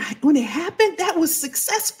 And when it happened, that was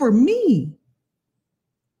success for me.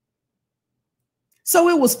 So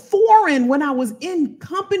it was foreign when I was in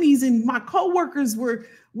companies and my coworkers were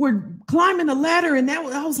climbing the ladder, and I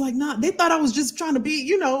was like, nah, they thought I was just trying to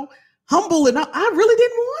be, humble, and I really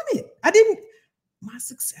didn't want it. My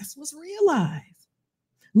success was realized.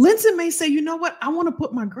 Linson may say, you know what? I want to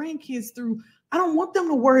put my grandkids through. I don't want them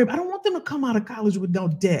to worry. I don't want them to come out of college with no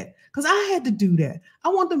debt, because I had to do that. I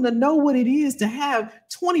want them to know what it is to have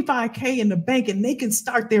 $25K in the bank and they can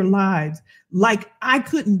start their lives like I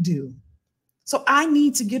couldn't do. So I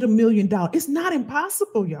need to get $1 million. It's not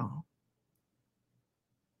impossible, y'all.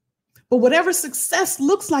 But whatever success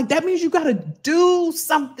looks like, that means you got to do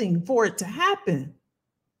something for it to happen.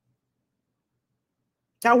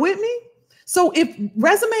 Y'all with me? So if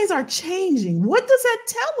resumes are changing, what does that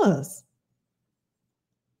tell us?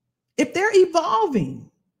 If they're evolving,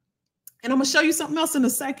 and I'm going to show you something else in a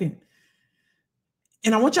second.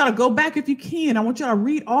 And I want y'all to go back if you can. I want y'all to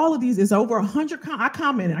read all of these. It's over 100. I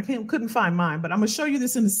commented. Couldn't find mine, but I'm going to show you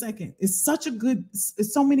this in a second. It's such a good,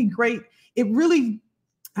 it's so many great, it really,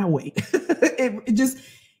 I wait.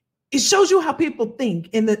 It shows you how people think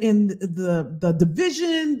in the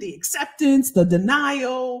division, the acceptance, the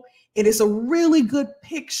denial. It is a really good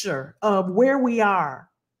picture of where we are.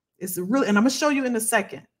 And I'm going to show you in a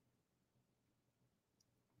second.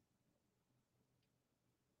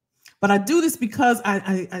 But I do this because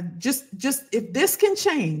I just if this can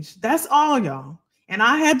change, that's all, y'all. And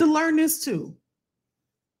I had to learn this too.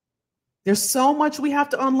 There's so much we have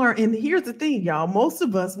to unlearn. And here's the thing, y'all. Most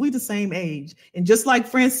of us, we the same age. And just like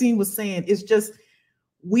Francine was saying, it's just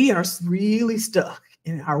we are really stuck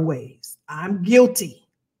in our ways. I'm guilty.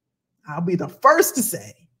 I'll be the first to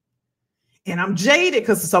say. And I'm jaded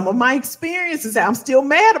because some of my experiences, I'm still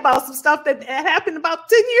mad about some stuff that happened about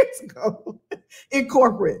 10 years ago in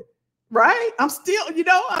corporate. Right? I'm still,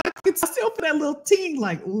 I still put that little ting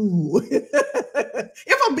like, ooh.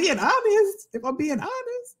 If I'm being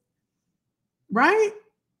honest, right?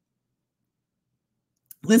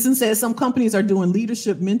 Linson says some companies are doing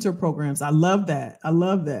leadership mentor programs. I love that.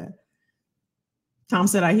 Tom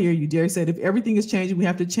said, I hear you. Derek said, if everything is changing, we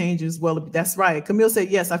have to change as well. That's right. Camille said,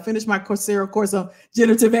 yes, I finished my Coursera course on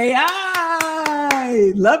generative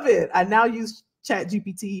AI. Love it. I now use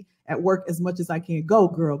ChatGPT at work as much as I can. Go,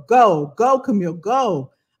 girl, go, Camille,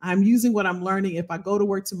 go. I'm using what I'm learning. If I go to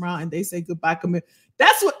work tomorrow and they say goodbye, Camille,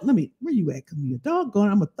 that's what, where you at, Camille? Doggone,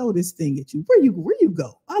 I'm gonna throw this thing at you. Where you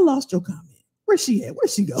go? I lost your comment. Where's she at? Where'd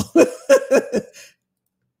she go?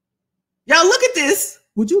 Y'all look at this.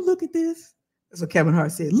 Would you look at this? That's what Kevin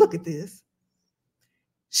Hart said. Look at this.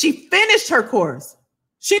 She finished her course.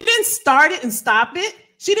 She didn't start it and stop it.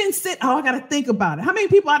 She didn't sit, oh, I got to think about it. How many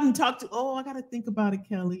people I didn't talk to? Oh, I got to think about it,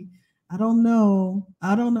 Kelly. I don't know.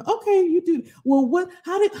 Okay, you do. Well,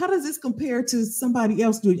 how does this compare to somebody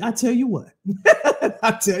else doing? I tell you what.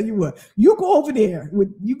 You go over there.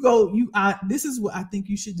 This is what I think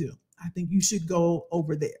you should do. I think you should go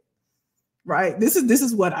over there. Right? This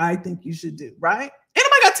is what I think you should do, right?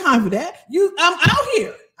 Anybody got time for that? I'm out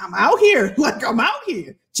here. I'm out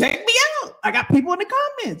here. Check me out. I got people in the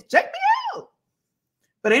comments. Check me out.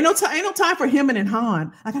 But ain't no time for him and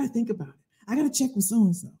Han. I got to think about it. I got to check with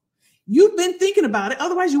so-and-so. You've been thinking about it.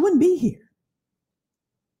 Otherwise, you wouldn't be here.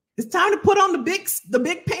 It's time to put on the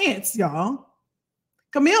big pants, y'all.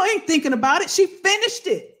 Camille ain't thinking about it. She finished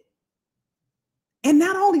it. And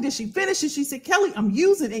not only did she finish it, she said, Kelly, I'm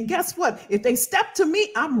using it. And guess what? If they step to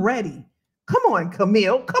me, I'm ready. Come on,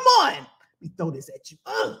 Camille. Come on. Let me throw this at you.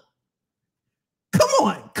 Come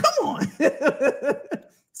on. Come on.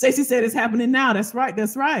 Stacey said it's happening now. That's right.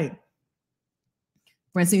 That's right.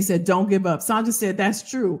 Francine said, don't give up. Sandra said, that's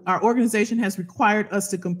true. Our organization has required us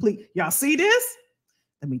to complete. Y'all see this?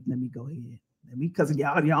 Let me go ahead. Because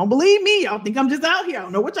y'all don't believe me. Y'all think I'm just out here. I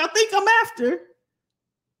don't know what y'all think I'm after.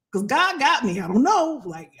 Because God got me. I don't know.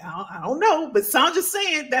 I don't know. But Sandra's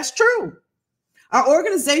saying that's true. Our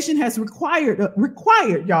organization has required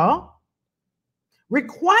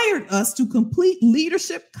us to complete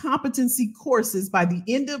leadership competency courses by the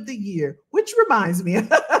end of the year, which reminds me.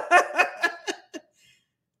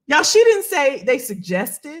 Y'all, she didn't say they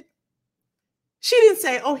suggested. She didn't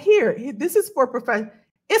say, oh, here, this is for professional.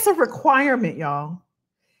 It's a requirement, y'all.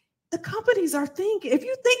 The companies are thinking, if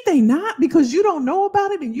you think they not because you don't know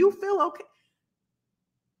about it and you feel okay.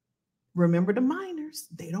 Remember the miners,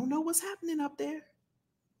 they don't know what's happening up there.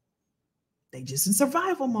 They just in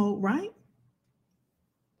survival mode, right?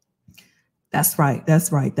 That's right.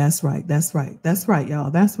 That's right. That's right. That's right. That's right,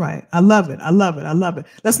 y'all. That's right. I love it. I love it. I love it.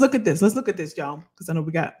 Let's look at this. Let's look at this, y'all, because I know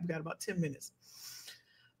we got about 10 minutes.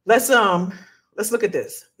 Let's look at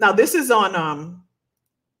this. Now, this is on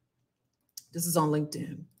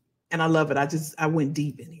LinkedIn. And I love it. I went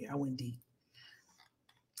deep in here. I went deep.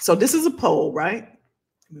 So this is a poll, right?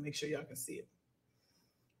 Let me make sure y'all can see it.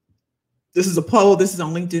 This is a poll. This is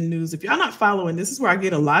on LinkedIn News. If y'all not following, this is where I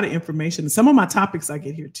get a lot of information. Some of my topics I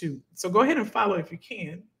get here too. So go ahead and follow if you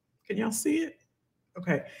can. Can y'all see it?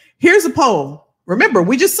 Okay. Here's a poll. Remember,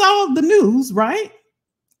 we just saw the news, right?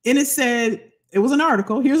 And it said, it was an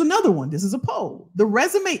article. Here's another one. This is a poll. The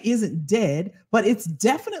resume isn't dead, but it's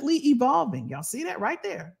definitely evolving. Y'all see that right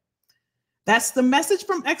there? That's the message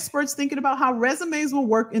from experts thinking about how resumes will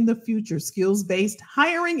work in the future. Skills-based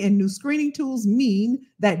hiring and new screening tools mean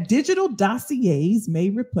that digital dossiers may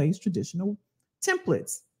replace traditional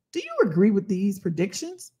templates. Do you agree with these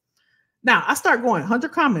predictions? Now, I start going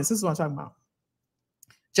 100 comments. This is what I'm talking about.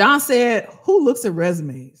 John said, who looks at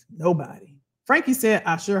resumes? Nobody. Frankie said,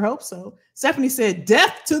 I sure hope so. Stephanie said,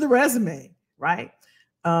 death to the resume, right?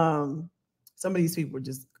 Some of these people were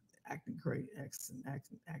just acting crazy, acting.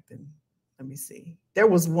 Let me see. There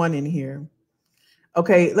was one in here.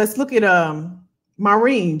 Okay, let's look at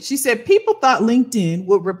Maureen. She said people thought LinkedIn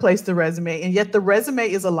would replace the resume, and yet the resume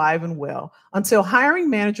is alive and well. Until hiring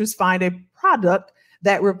managers find a product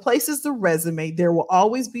that replaces the resume, there will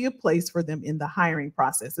always be a place for them in the hiring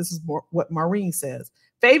process. This is what Maureen says.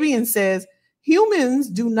 Fabian says, humans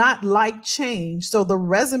do not like change, so the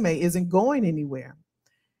resume isn't going anywhere.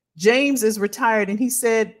 James is retired, and he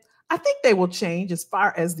said, I think they will change as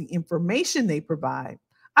far as the information they provide.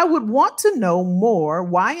 I would want to know more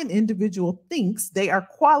why an individual thinks they are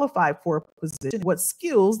qualified for a position, what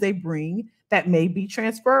skills they bring that may be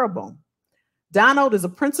transferable. Donald is a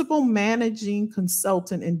principal managing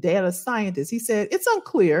consultant and data scientist. He said, it's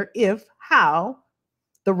unclear how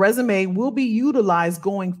the resume will be utilized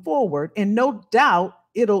going forward, and no doubt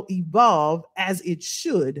it'll evolve as it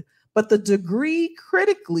should, but the degree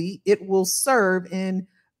critically it will serve in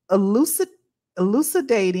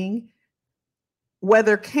elucidating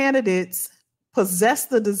whether candidates possess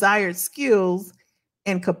the desired skills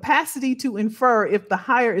and capacity to infer if the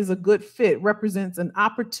hire is a good fit represents an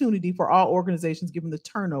opportunity for all organizations given the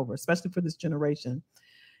turnover, especially for this generation.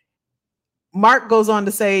 Mark goes on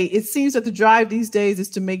to say, it seems that the drive these days is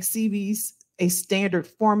to make CVs a standard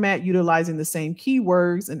format utilizing the same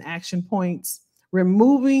keywords and action points,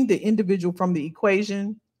 removing the individual from the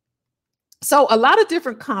equation. So a lot of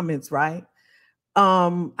different comments, right?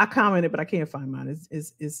 I commented, but I can't find mine.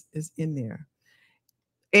 Is in there.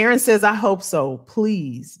 Aaron says, I hope so,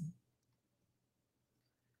 please.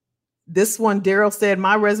 This one, Daryl said,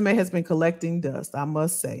 my resume has been collecting dust, I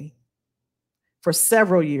must say, for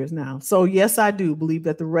several years now. So yes, I do believe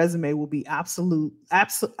that the resume will be obsolete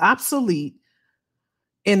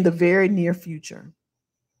in the very near future.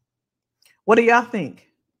 What do y'all think?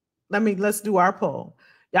 Let's do our poll.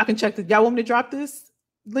 Y'all can check y'all want me to drop this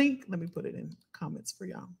link? Let me put it in comments for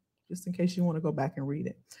y'all, just in case you want to go back and read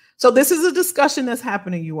it. So this is a discussion that's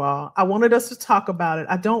happening, you all. I wanted us to talk about it.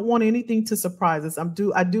 I don't want anything to surprise us.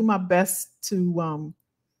 I do my best to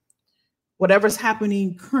whatever's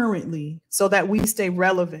happening currently so that we stay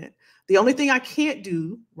relevant. The only thing I can't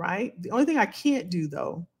do, right? The only thing I can't do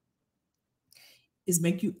though is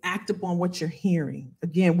make you act upon what you're hearing.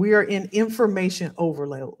 Again, we are in information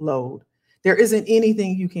overload. There isn't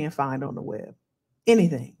anything you can't find on the web.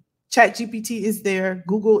 Anything. ChatGPT is there.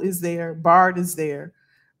 Google is there. Bard is there.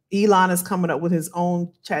 Elon is coming up with his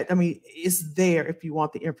own chat. I mean, it's there if you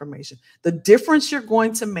want the information. The difference you're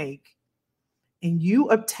going to make in you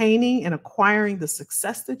obtaining and acquiring the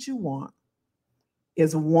success that you want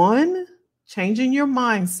is, one, changing your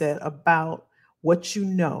mindset about what you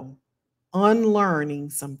know, unlearning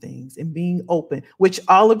some things and being open, which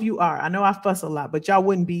all of you are. I know I fuss a lot, but y'all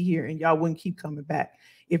wouldn't be here and y'all wouldn't keep coming back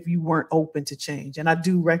if you weren't open to change. And I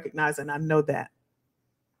do recognize and I know that.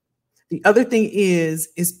 The other thing is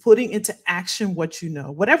putting into action what you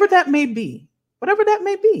know, whatever that may be,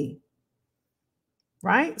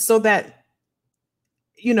 right? So that,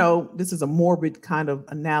 you know, this is a morbid kind of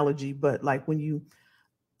analogy, but like when you,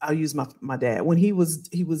 I'll use my dad, when he was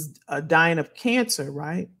dying of cancer,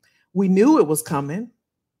 right? We knew it was coming.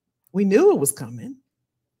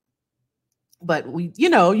 But we, you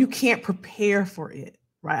know, you can't prepare for it,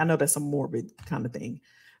 right? I know that's a morbid kind of thing.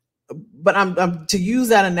 But I'm to use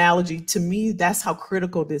that analogy, to me, that's how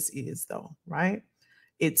critical this is, though, right?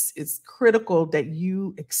 It's critical that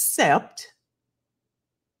you accept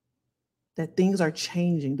that things are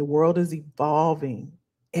changing. The world is evolving,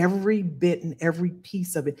 every bit and every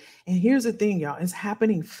piece of it. And here's the thing, y'all, it's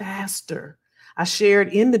happening faster. I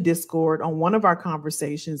shared in the Discord on one of our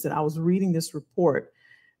conversations that I was reading this report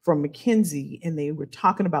from McKinsey, and they were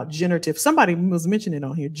talking about generative, somebody was mentioning it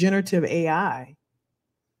on here, generative AI.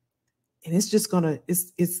 And it's just gonna,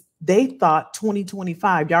 they thought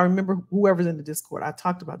 2025, y'all remember, whoever's in the Discord, I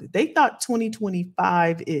talked about it. They thought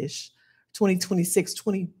 2025-ish, 2026,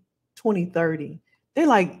 2030. They're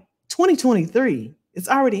like 2023, it's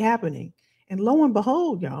already happening. And lo and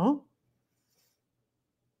behold, y'all,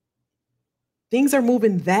 things are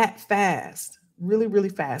moving that fast, really, really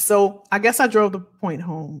fast. So I guess I drove the point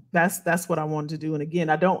home. That's what I wanted to do. And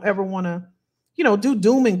again, I don't ever want to, you know, do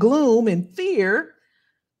doom and gloom and fear.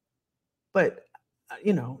 But,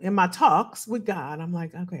 you know, in my talks with God, I'm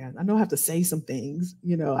like, okay, I know I have to say some things.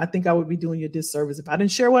 You know, I think I would be doing you a disservice if I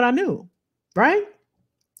didn't share what I knew, right?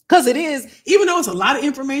 Because it is, even though it's a lot of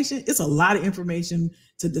information, it's a lot of information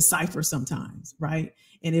to decipher sometimes, right?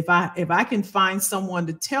 And if I can find someone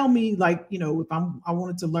to tell me, like, you know, if I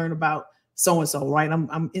wanted to learn about so-and-so, right?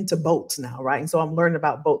 I'm into boats now, right? And so I'm learning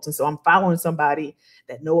about boats. And so I'm following somebody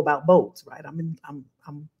that know about boats, right?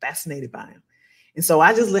 I'm fascinated by him. And so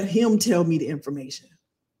I just let him tell me the information,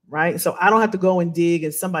 right? So I don't have to go and dig,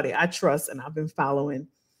 and somebody I trust and I've been following,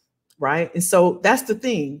 right? And so that's the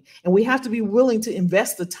thing. And we have to be willing to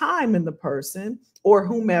invest the time in the person or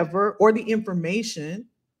whomever or the information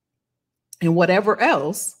and whatever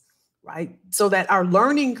else, right? So that our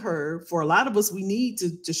learning curve, for a lot of us, we need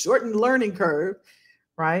to shorten the learning curve,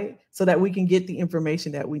 right? So that we can get the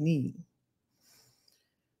information that we need.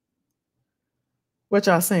 What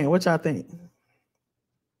y'all saying? What y'all think?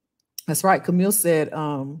 That's right. Camille said,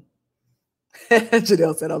 Janelle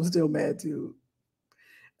said, I'm still mad too.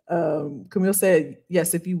 Camille said,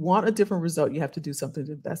 yes, if you want a different result, you have to do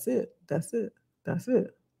something. That's it.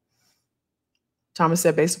 Thomas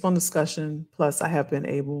said, based upon discussion, plus I've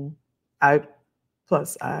been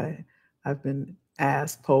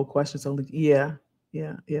asked poll questions only. Yeah.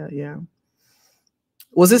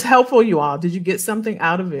 Was this helpful, you all? Did you get something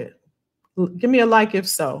out of it? Give me a like if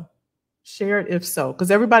so. Share it if so,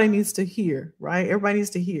 because everybody needs to hear, right? Everybody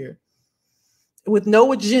needs to hear. With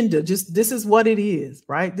no agenda, just this is what it is,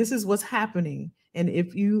 right? This is what's happening. And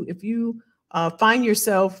if you find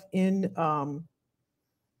yourself in a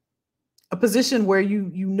position where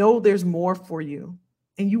you know there's more for you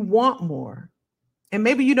and you want more, and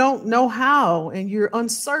maybe you don't know how and you're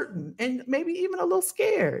uncertain and maybe even a little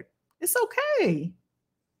scared, it's okay.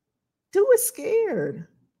 Do it scared.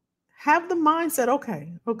 Have the mindset,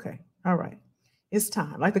 okay, all right, it's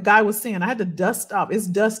time. Like the guy was saying, I had to dust off. It's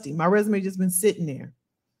dusty. My resume just been sitting there,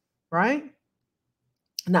 right?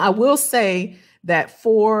 Now, I will say that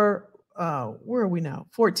for, where are we now?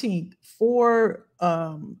 14th, for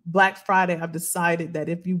Black Friday, I've decided that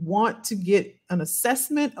if you want to get an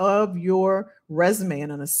assessment of your resume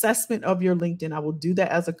and an assessment of your LinkedIn, I will do that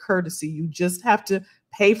as a courtesy. You just have to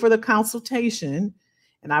pay for the consultation,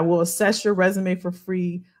 and I will assess your resume for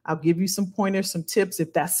free. I'll give you some pointers, some tips.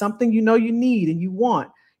 If that's something you know you need and you want,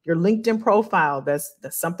 your LinkedIn profile, that's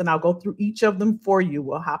something. I'll go through each of them for you.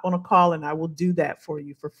 We'll hop on a call and I will do that for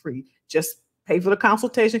you for free. Just pay for the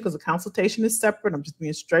consultation, because the consultation is separate. I'm just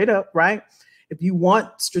being straight up, right? If you want,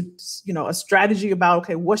 you know, a strategy about,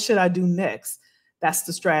 okay, what should I do next? That's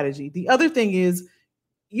the strategy. The other thing is,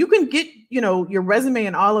 you can get, you know, your resume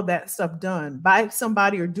and all of that stuff done by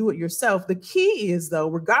somebody or do it yourself. The key is, though,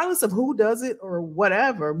 regardless of who does it or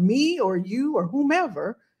whatever, me or you or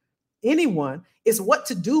whomever, anyone. It's what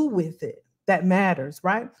to do with it that matters,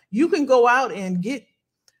 right? You can go out and get,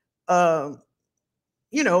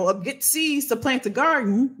 get seeds to plant the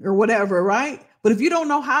garden or whatever, right? But if you don't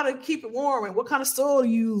know how to keep it warm and what kind of soil to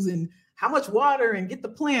use and how much water and get the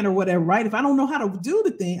plant or whatever, right? If I don't know how to do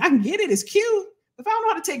the thing, I can get it. It's cute. If I don't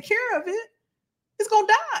know how to take care of it, it's going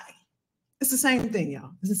to die. It's the same thing, y'all.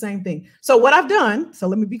 It's the same thing. So what I've done, so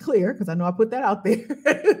let me be clear, because I know I put that out there.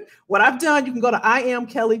 What I've done, you can go to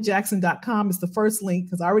IamKellyJackson.com. It's the first link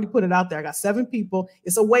because I already put it out there. I got 7 people.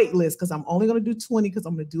 It's a wait list because I'm only going to do 20 because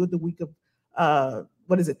I'm going to do it the week of,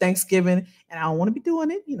 Thanksgiving. And I don't want to be doing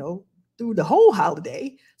it, through the whole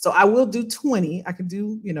holiday. So I will do 20. I can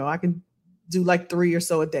do like 3 or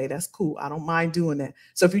so a day. That's cool. I don't mind doing that.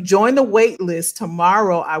 So if you join the wait list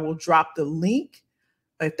tomorrow, I will drop the link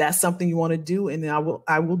if that's something you want to do. And then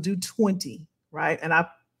I will do 20, right? And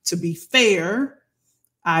to be fair,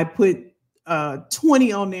 I put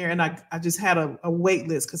 20 on there, and I just had a wait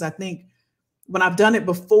list because I think when I've done it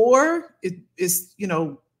before, it's,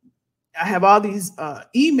 I have all these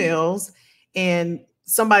emails and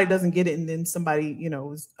somebody doesn't get it. And then somebody,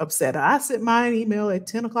 is upset. I sent my email at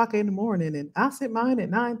 10 o'clock in the morning and I sent mine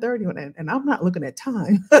at 9:30 and I'm not looking at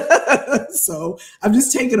time. So I'm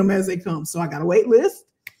just taking them as they come. So I got a wait list.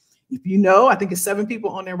 If I think it's 7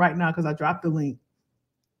 people on there right now because I dropped the link.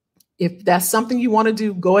 If that's something you want to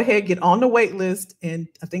do, go ahead, get on the wait list. And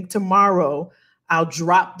I think tomorrow I'll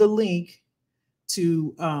drop the link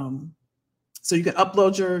to, so you can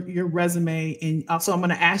upload your resume. And also I'm going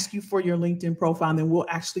to ask you for your LinkedIn profile, and then we'll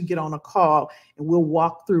actually get on a call and we'll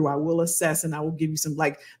walk through, I will assess, and I will give you some,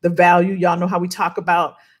 like, the value. Y'all know how we talk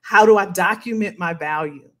about how do I document my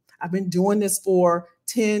value? I've been doing this for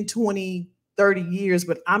 10, 20, 30 years,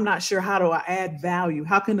 but I'm not sure how do I add value?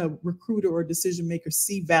 How can a recruiter or decision maker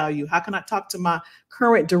see value? How can I talk to my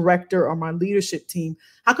current director or my leadership team?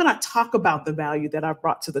 How can I talk about the value that I've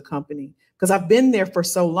brought to the company? Because I've been there for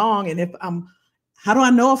so long. And how do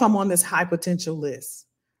I know if I'm on this high potential list,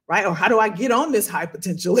 right? Or how do I get on this high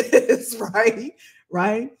potential list,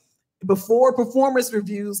 right? Before performance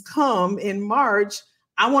reviews come in March,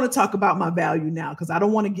 I want to talk about my value now because I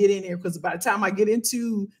don't want to get in there, because by the time I get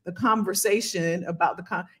into the conversation about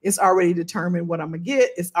it's already determined what I'm going to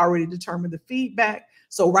get. It's already determined the feedback.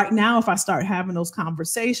 So right now, if I start having those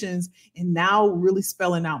conversations and now really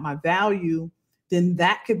spelling out my value, then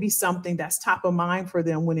that could be something that's top of mind for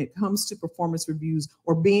them when it comes to performance reviews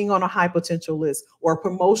or being on a high potential list or a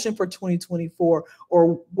promotion for 2024,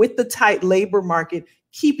 or with the tight labor market,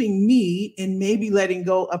 keeping me and maybe letting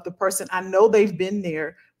go of the person. I know they've been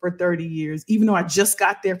there for 30 years, even though I just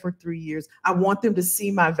got there for 3 years. I want them to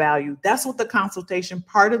see my value. That's what the consultation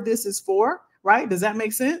part of this is for, right? Does that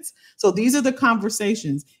make sense? So these are the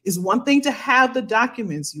conversations. It's one thing to have the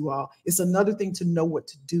documents, you all. It's another thing to know what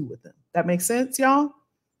to do with them. That makes sense, y'all?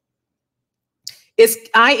 It's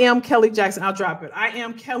I am Kelly Jackson. I'll drop it.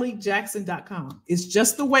 IamKellyJackson.com. It's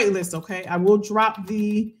just the wait list, okay? I will drop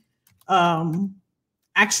the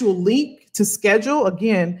actual link to schedule.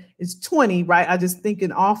 Again, it's 20, right? I just think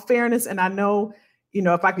in all fairness, and I know,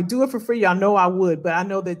 if I could do it for free, y'all know I would, but I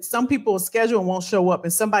know that some people will schedule and won't show up,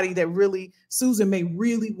 and somebody that really, Susan may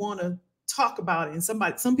really want to talk about it, and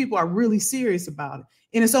some people are really serious about it,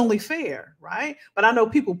 and it's only fair, right? But I know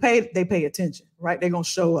people they pay attention, right? They're going to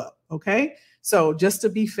show up, okay? So just to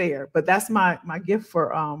be fair, but that's my gift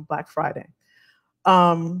for Black Friday.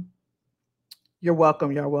 You're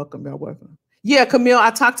welcome. You're welcome. You're welcome. Yeah, Camille,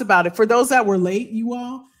 I talked about it. For those that were late, you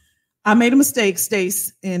all, I made a mistake,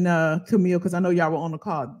 Stace and Camille, because I know y'all were on the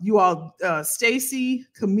call. You all, Stacy,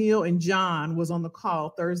 Camille, and John was on the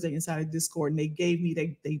call Thursday inside of Discord, and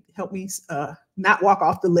they helped me not walk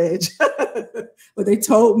off the ledge, but they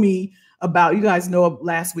told me about, you guys know,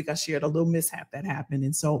 last week I shared a little mishap that happened.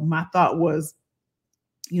 And so my thought was,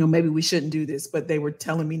 maybe we shouldn't do this, but they were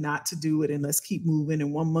telling me not to do it and let's keep moving.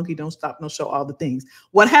 And one monkey don't stop, no show, all the things.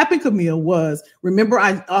 What happened, Camille, was, remember,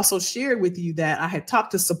 I also shared with you that I had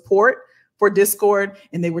talked to support for Discord,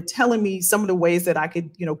 and they were telling me some of the ways that I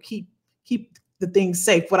could, keep the things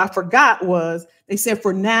safe. What I forgot was they said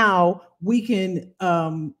for now we can,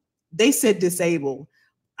 they said disable,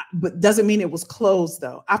 but doesn't mean it was closed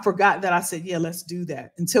though. I forgot that I said, yeah, let's do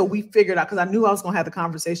that until we figured out, because I knew I was going to have the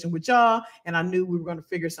conversation with y'all and I knew we were going to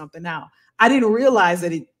figure something out. I didn't realize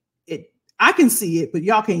that I can see it, but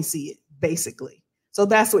y'all can't see it, basically. So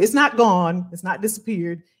that's what, it's not gone. It's not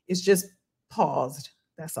disappeared. It's just paused.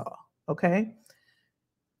 That's all. Okay.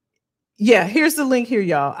 Yeah. Here's the link here,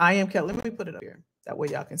 y'all. I am Kelly. Let me put it up here. That way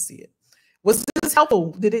y'all can see it. Was this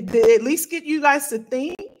helpful? Did it at least get you guys to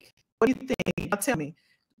think? What do you think? Tell me.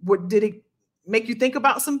 Did it make you think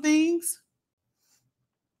about some things?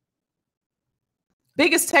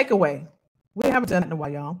 Biggest takeaway. We haven't done it in a while,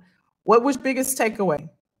 y'all. What was your biggest takeaway?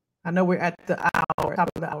 I know we're at the hour, top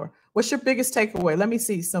of the hour. What's your biggest takeaway? Let me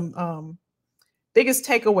see some biggest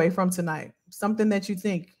takeaway from tonight. Something that you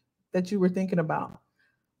think that you were thinking about.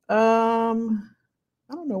 I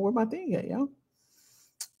don't know where my thing at, y'all.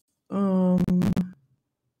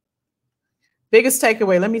 Biggest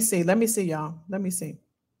takeaway. Let me see. Let me see, y'all. Let me see.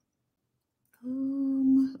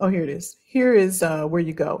 Oh, here it is. Here is where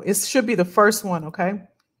you go. It should be the first one, okay?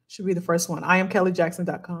 Should be the first one.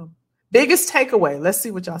 IamKellyJackson.com. Biggest takeaway. Let's see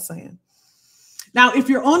what y'all saying. Now, if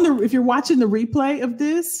you're watching the replay of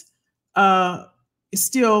this, it's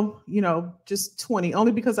still, just 20,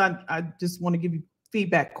 only because I just want to give you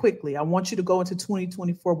feedback quickly. I want you to go into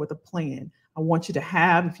 2024 with a plan. I want you to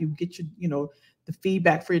have, if you get your, the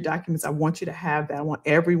feedback for your documents, I want you to have that. I want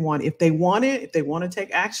everyone, if they want to take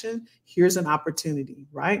action, here's an opportunity,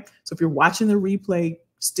 right? So if you're watching the replay,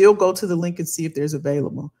 still go to the link and see if there's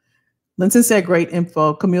available. Linton said, great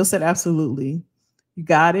info. Camille said, absolutely. You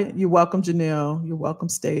got it. You're welcome, Janelle. You're welcome,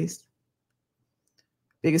 Stace.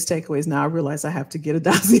 Biggest takeaway is now I realize I have to get a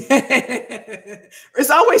dossier. It's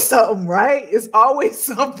always something, right? It's always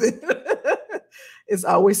something. It's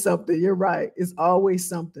always something. You're right. It's always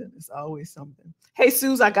something. It's always something. Hey,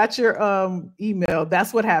 Suze, I got your email.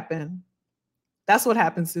 That's what happened. That's what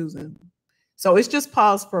happened, Susan. So it's just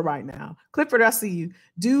paused for right now. Clifford, I see you.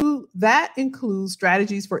 Do that include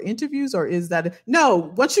strategies for interviews, or is that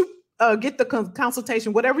no? Once you get the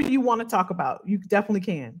consultation, whatever you want to talk about, you definitely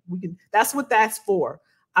can. We can. That's what that's for.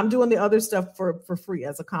 I'm doing the other stuff for free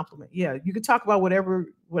as a compliment. Yeah, you can talk about whatever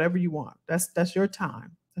you want. That's your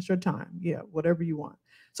time. That's your time. Yeah, whatever you want.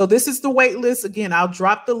 So this is the wait list. Again, I'll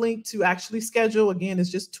drop the link to actually schedule. Again, it's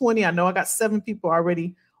just 20. I know I got 7 people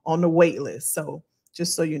already on the wait list. So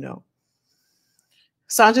just so you know.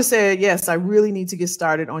 Sandra said, yes, I really need to get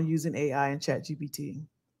started on using AI and ChatGPT.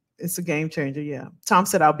 It's a game changer. Yeah. Tom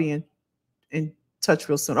said, I'll be in touch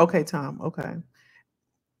real soon. Okay, Tom. Okay.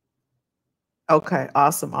 Okay.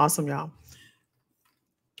 Awesome. Awesome, y'all.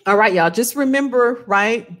 All right, y'all. Just remember,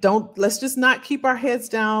 right? Let's just not keep our heads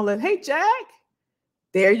down. Hey, Jack.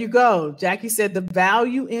 There you go. Jackie said the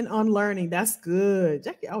value in unlearning. That's good.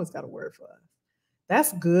 Jackie always got a word for us.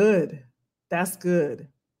 That's good. That's good.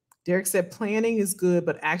 Derek said planning is good,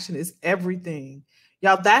 but action is everything.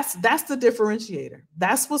 Y'all, that's the differentiator.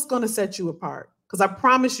 That's what's going to set you apart. Because I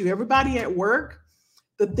promise you, everybody at work,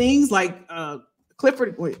 the things like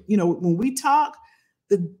Clifford, when we talk,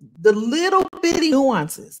 the little bitty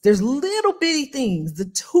nuances, there's little bitty things, the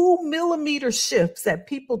 2 millimeter shifts that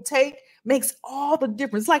people take makes all the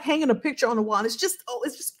difference. It's like hanging a picture on the wall. It's just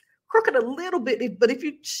crooked a little bit, but if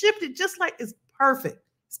you shift it just like it's perfect.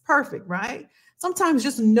 It's perfect, right? Sometimes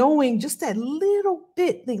just knowing just that little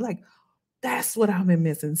bit thing, like that's what I've been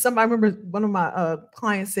missing. I remember one of my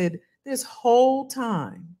clients said this whole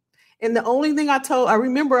time, and the only thing I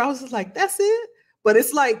remember, I was just like, that's it. But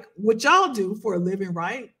it's like what y'all do for a living,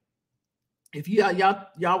 right? If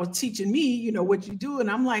y'all was teaching me, what you do, and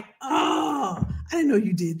I'm like, oh, I didn't know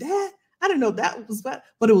you did that. I didn't know that was bad.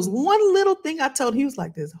 But it was one little thing I told him. He was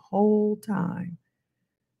like, this whole time.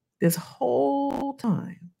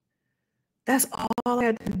 That's all I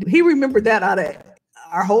had to do. He remembered that out of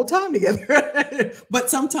our whole time together. But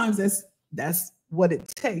sometimes that's what it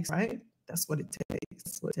takes, right? That's what it takes.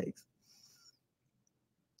 That's what it takes.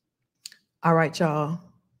 All right, y'all.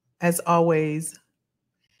 As always,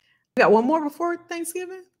 we got one more before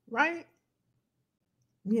Thanksgiving, right?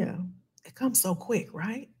 Yeah. It comes so quick,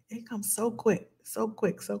 right? It comes so quick, so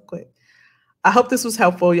quick, so quick. I hope this was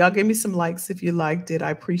helpful. Y'all give me some likes if you liked it.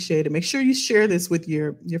 I appreciate it. Make sure you share this with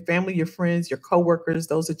your family, your friends, your coworkers,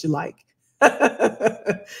 those that you like.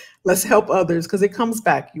 Let's help others because it comes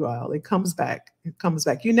back, you all. It comes back. It comes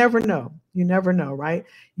back. You never know. You never know, right?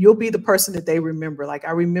 You'll be the person that they remember. Like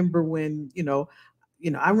I remember when,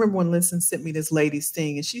 I remember when Linton sent me this lady's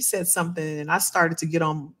thing and she said something and I started to get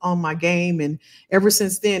on my game. And ever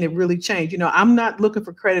since then, it really changed. I'm not looking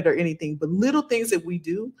for credit or anything, but little things that we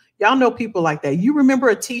do, y'all know people like that. You remember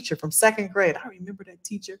a teacher from 2nd grade. I remember that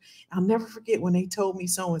teacher. I'll never forget when they told me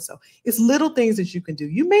so-and-so. It's little things that you can do.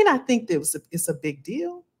 You may not think that it's a big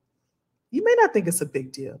deal. You may not think it's a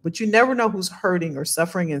big deal, but you never know who's hurting or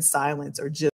suffering in silence or just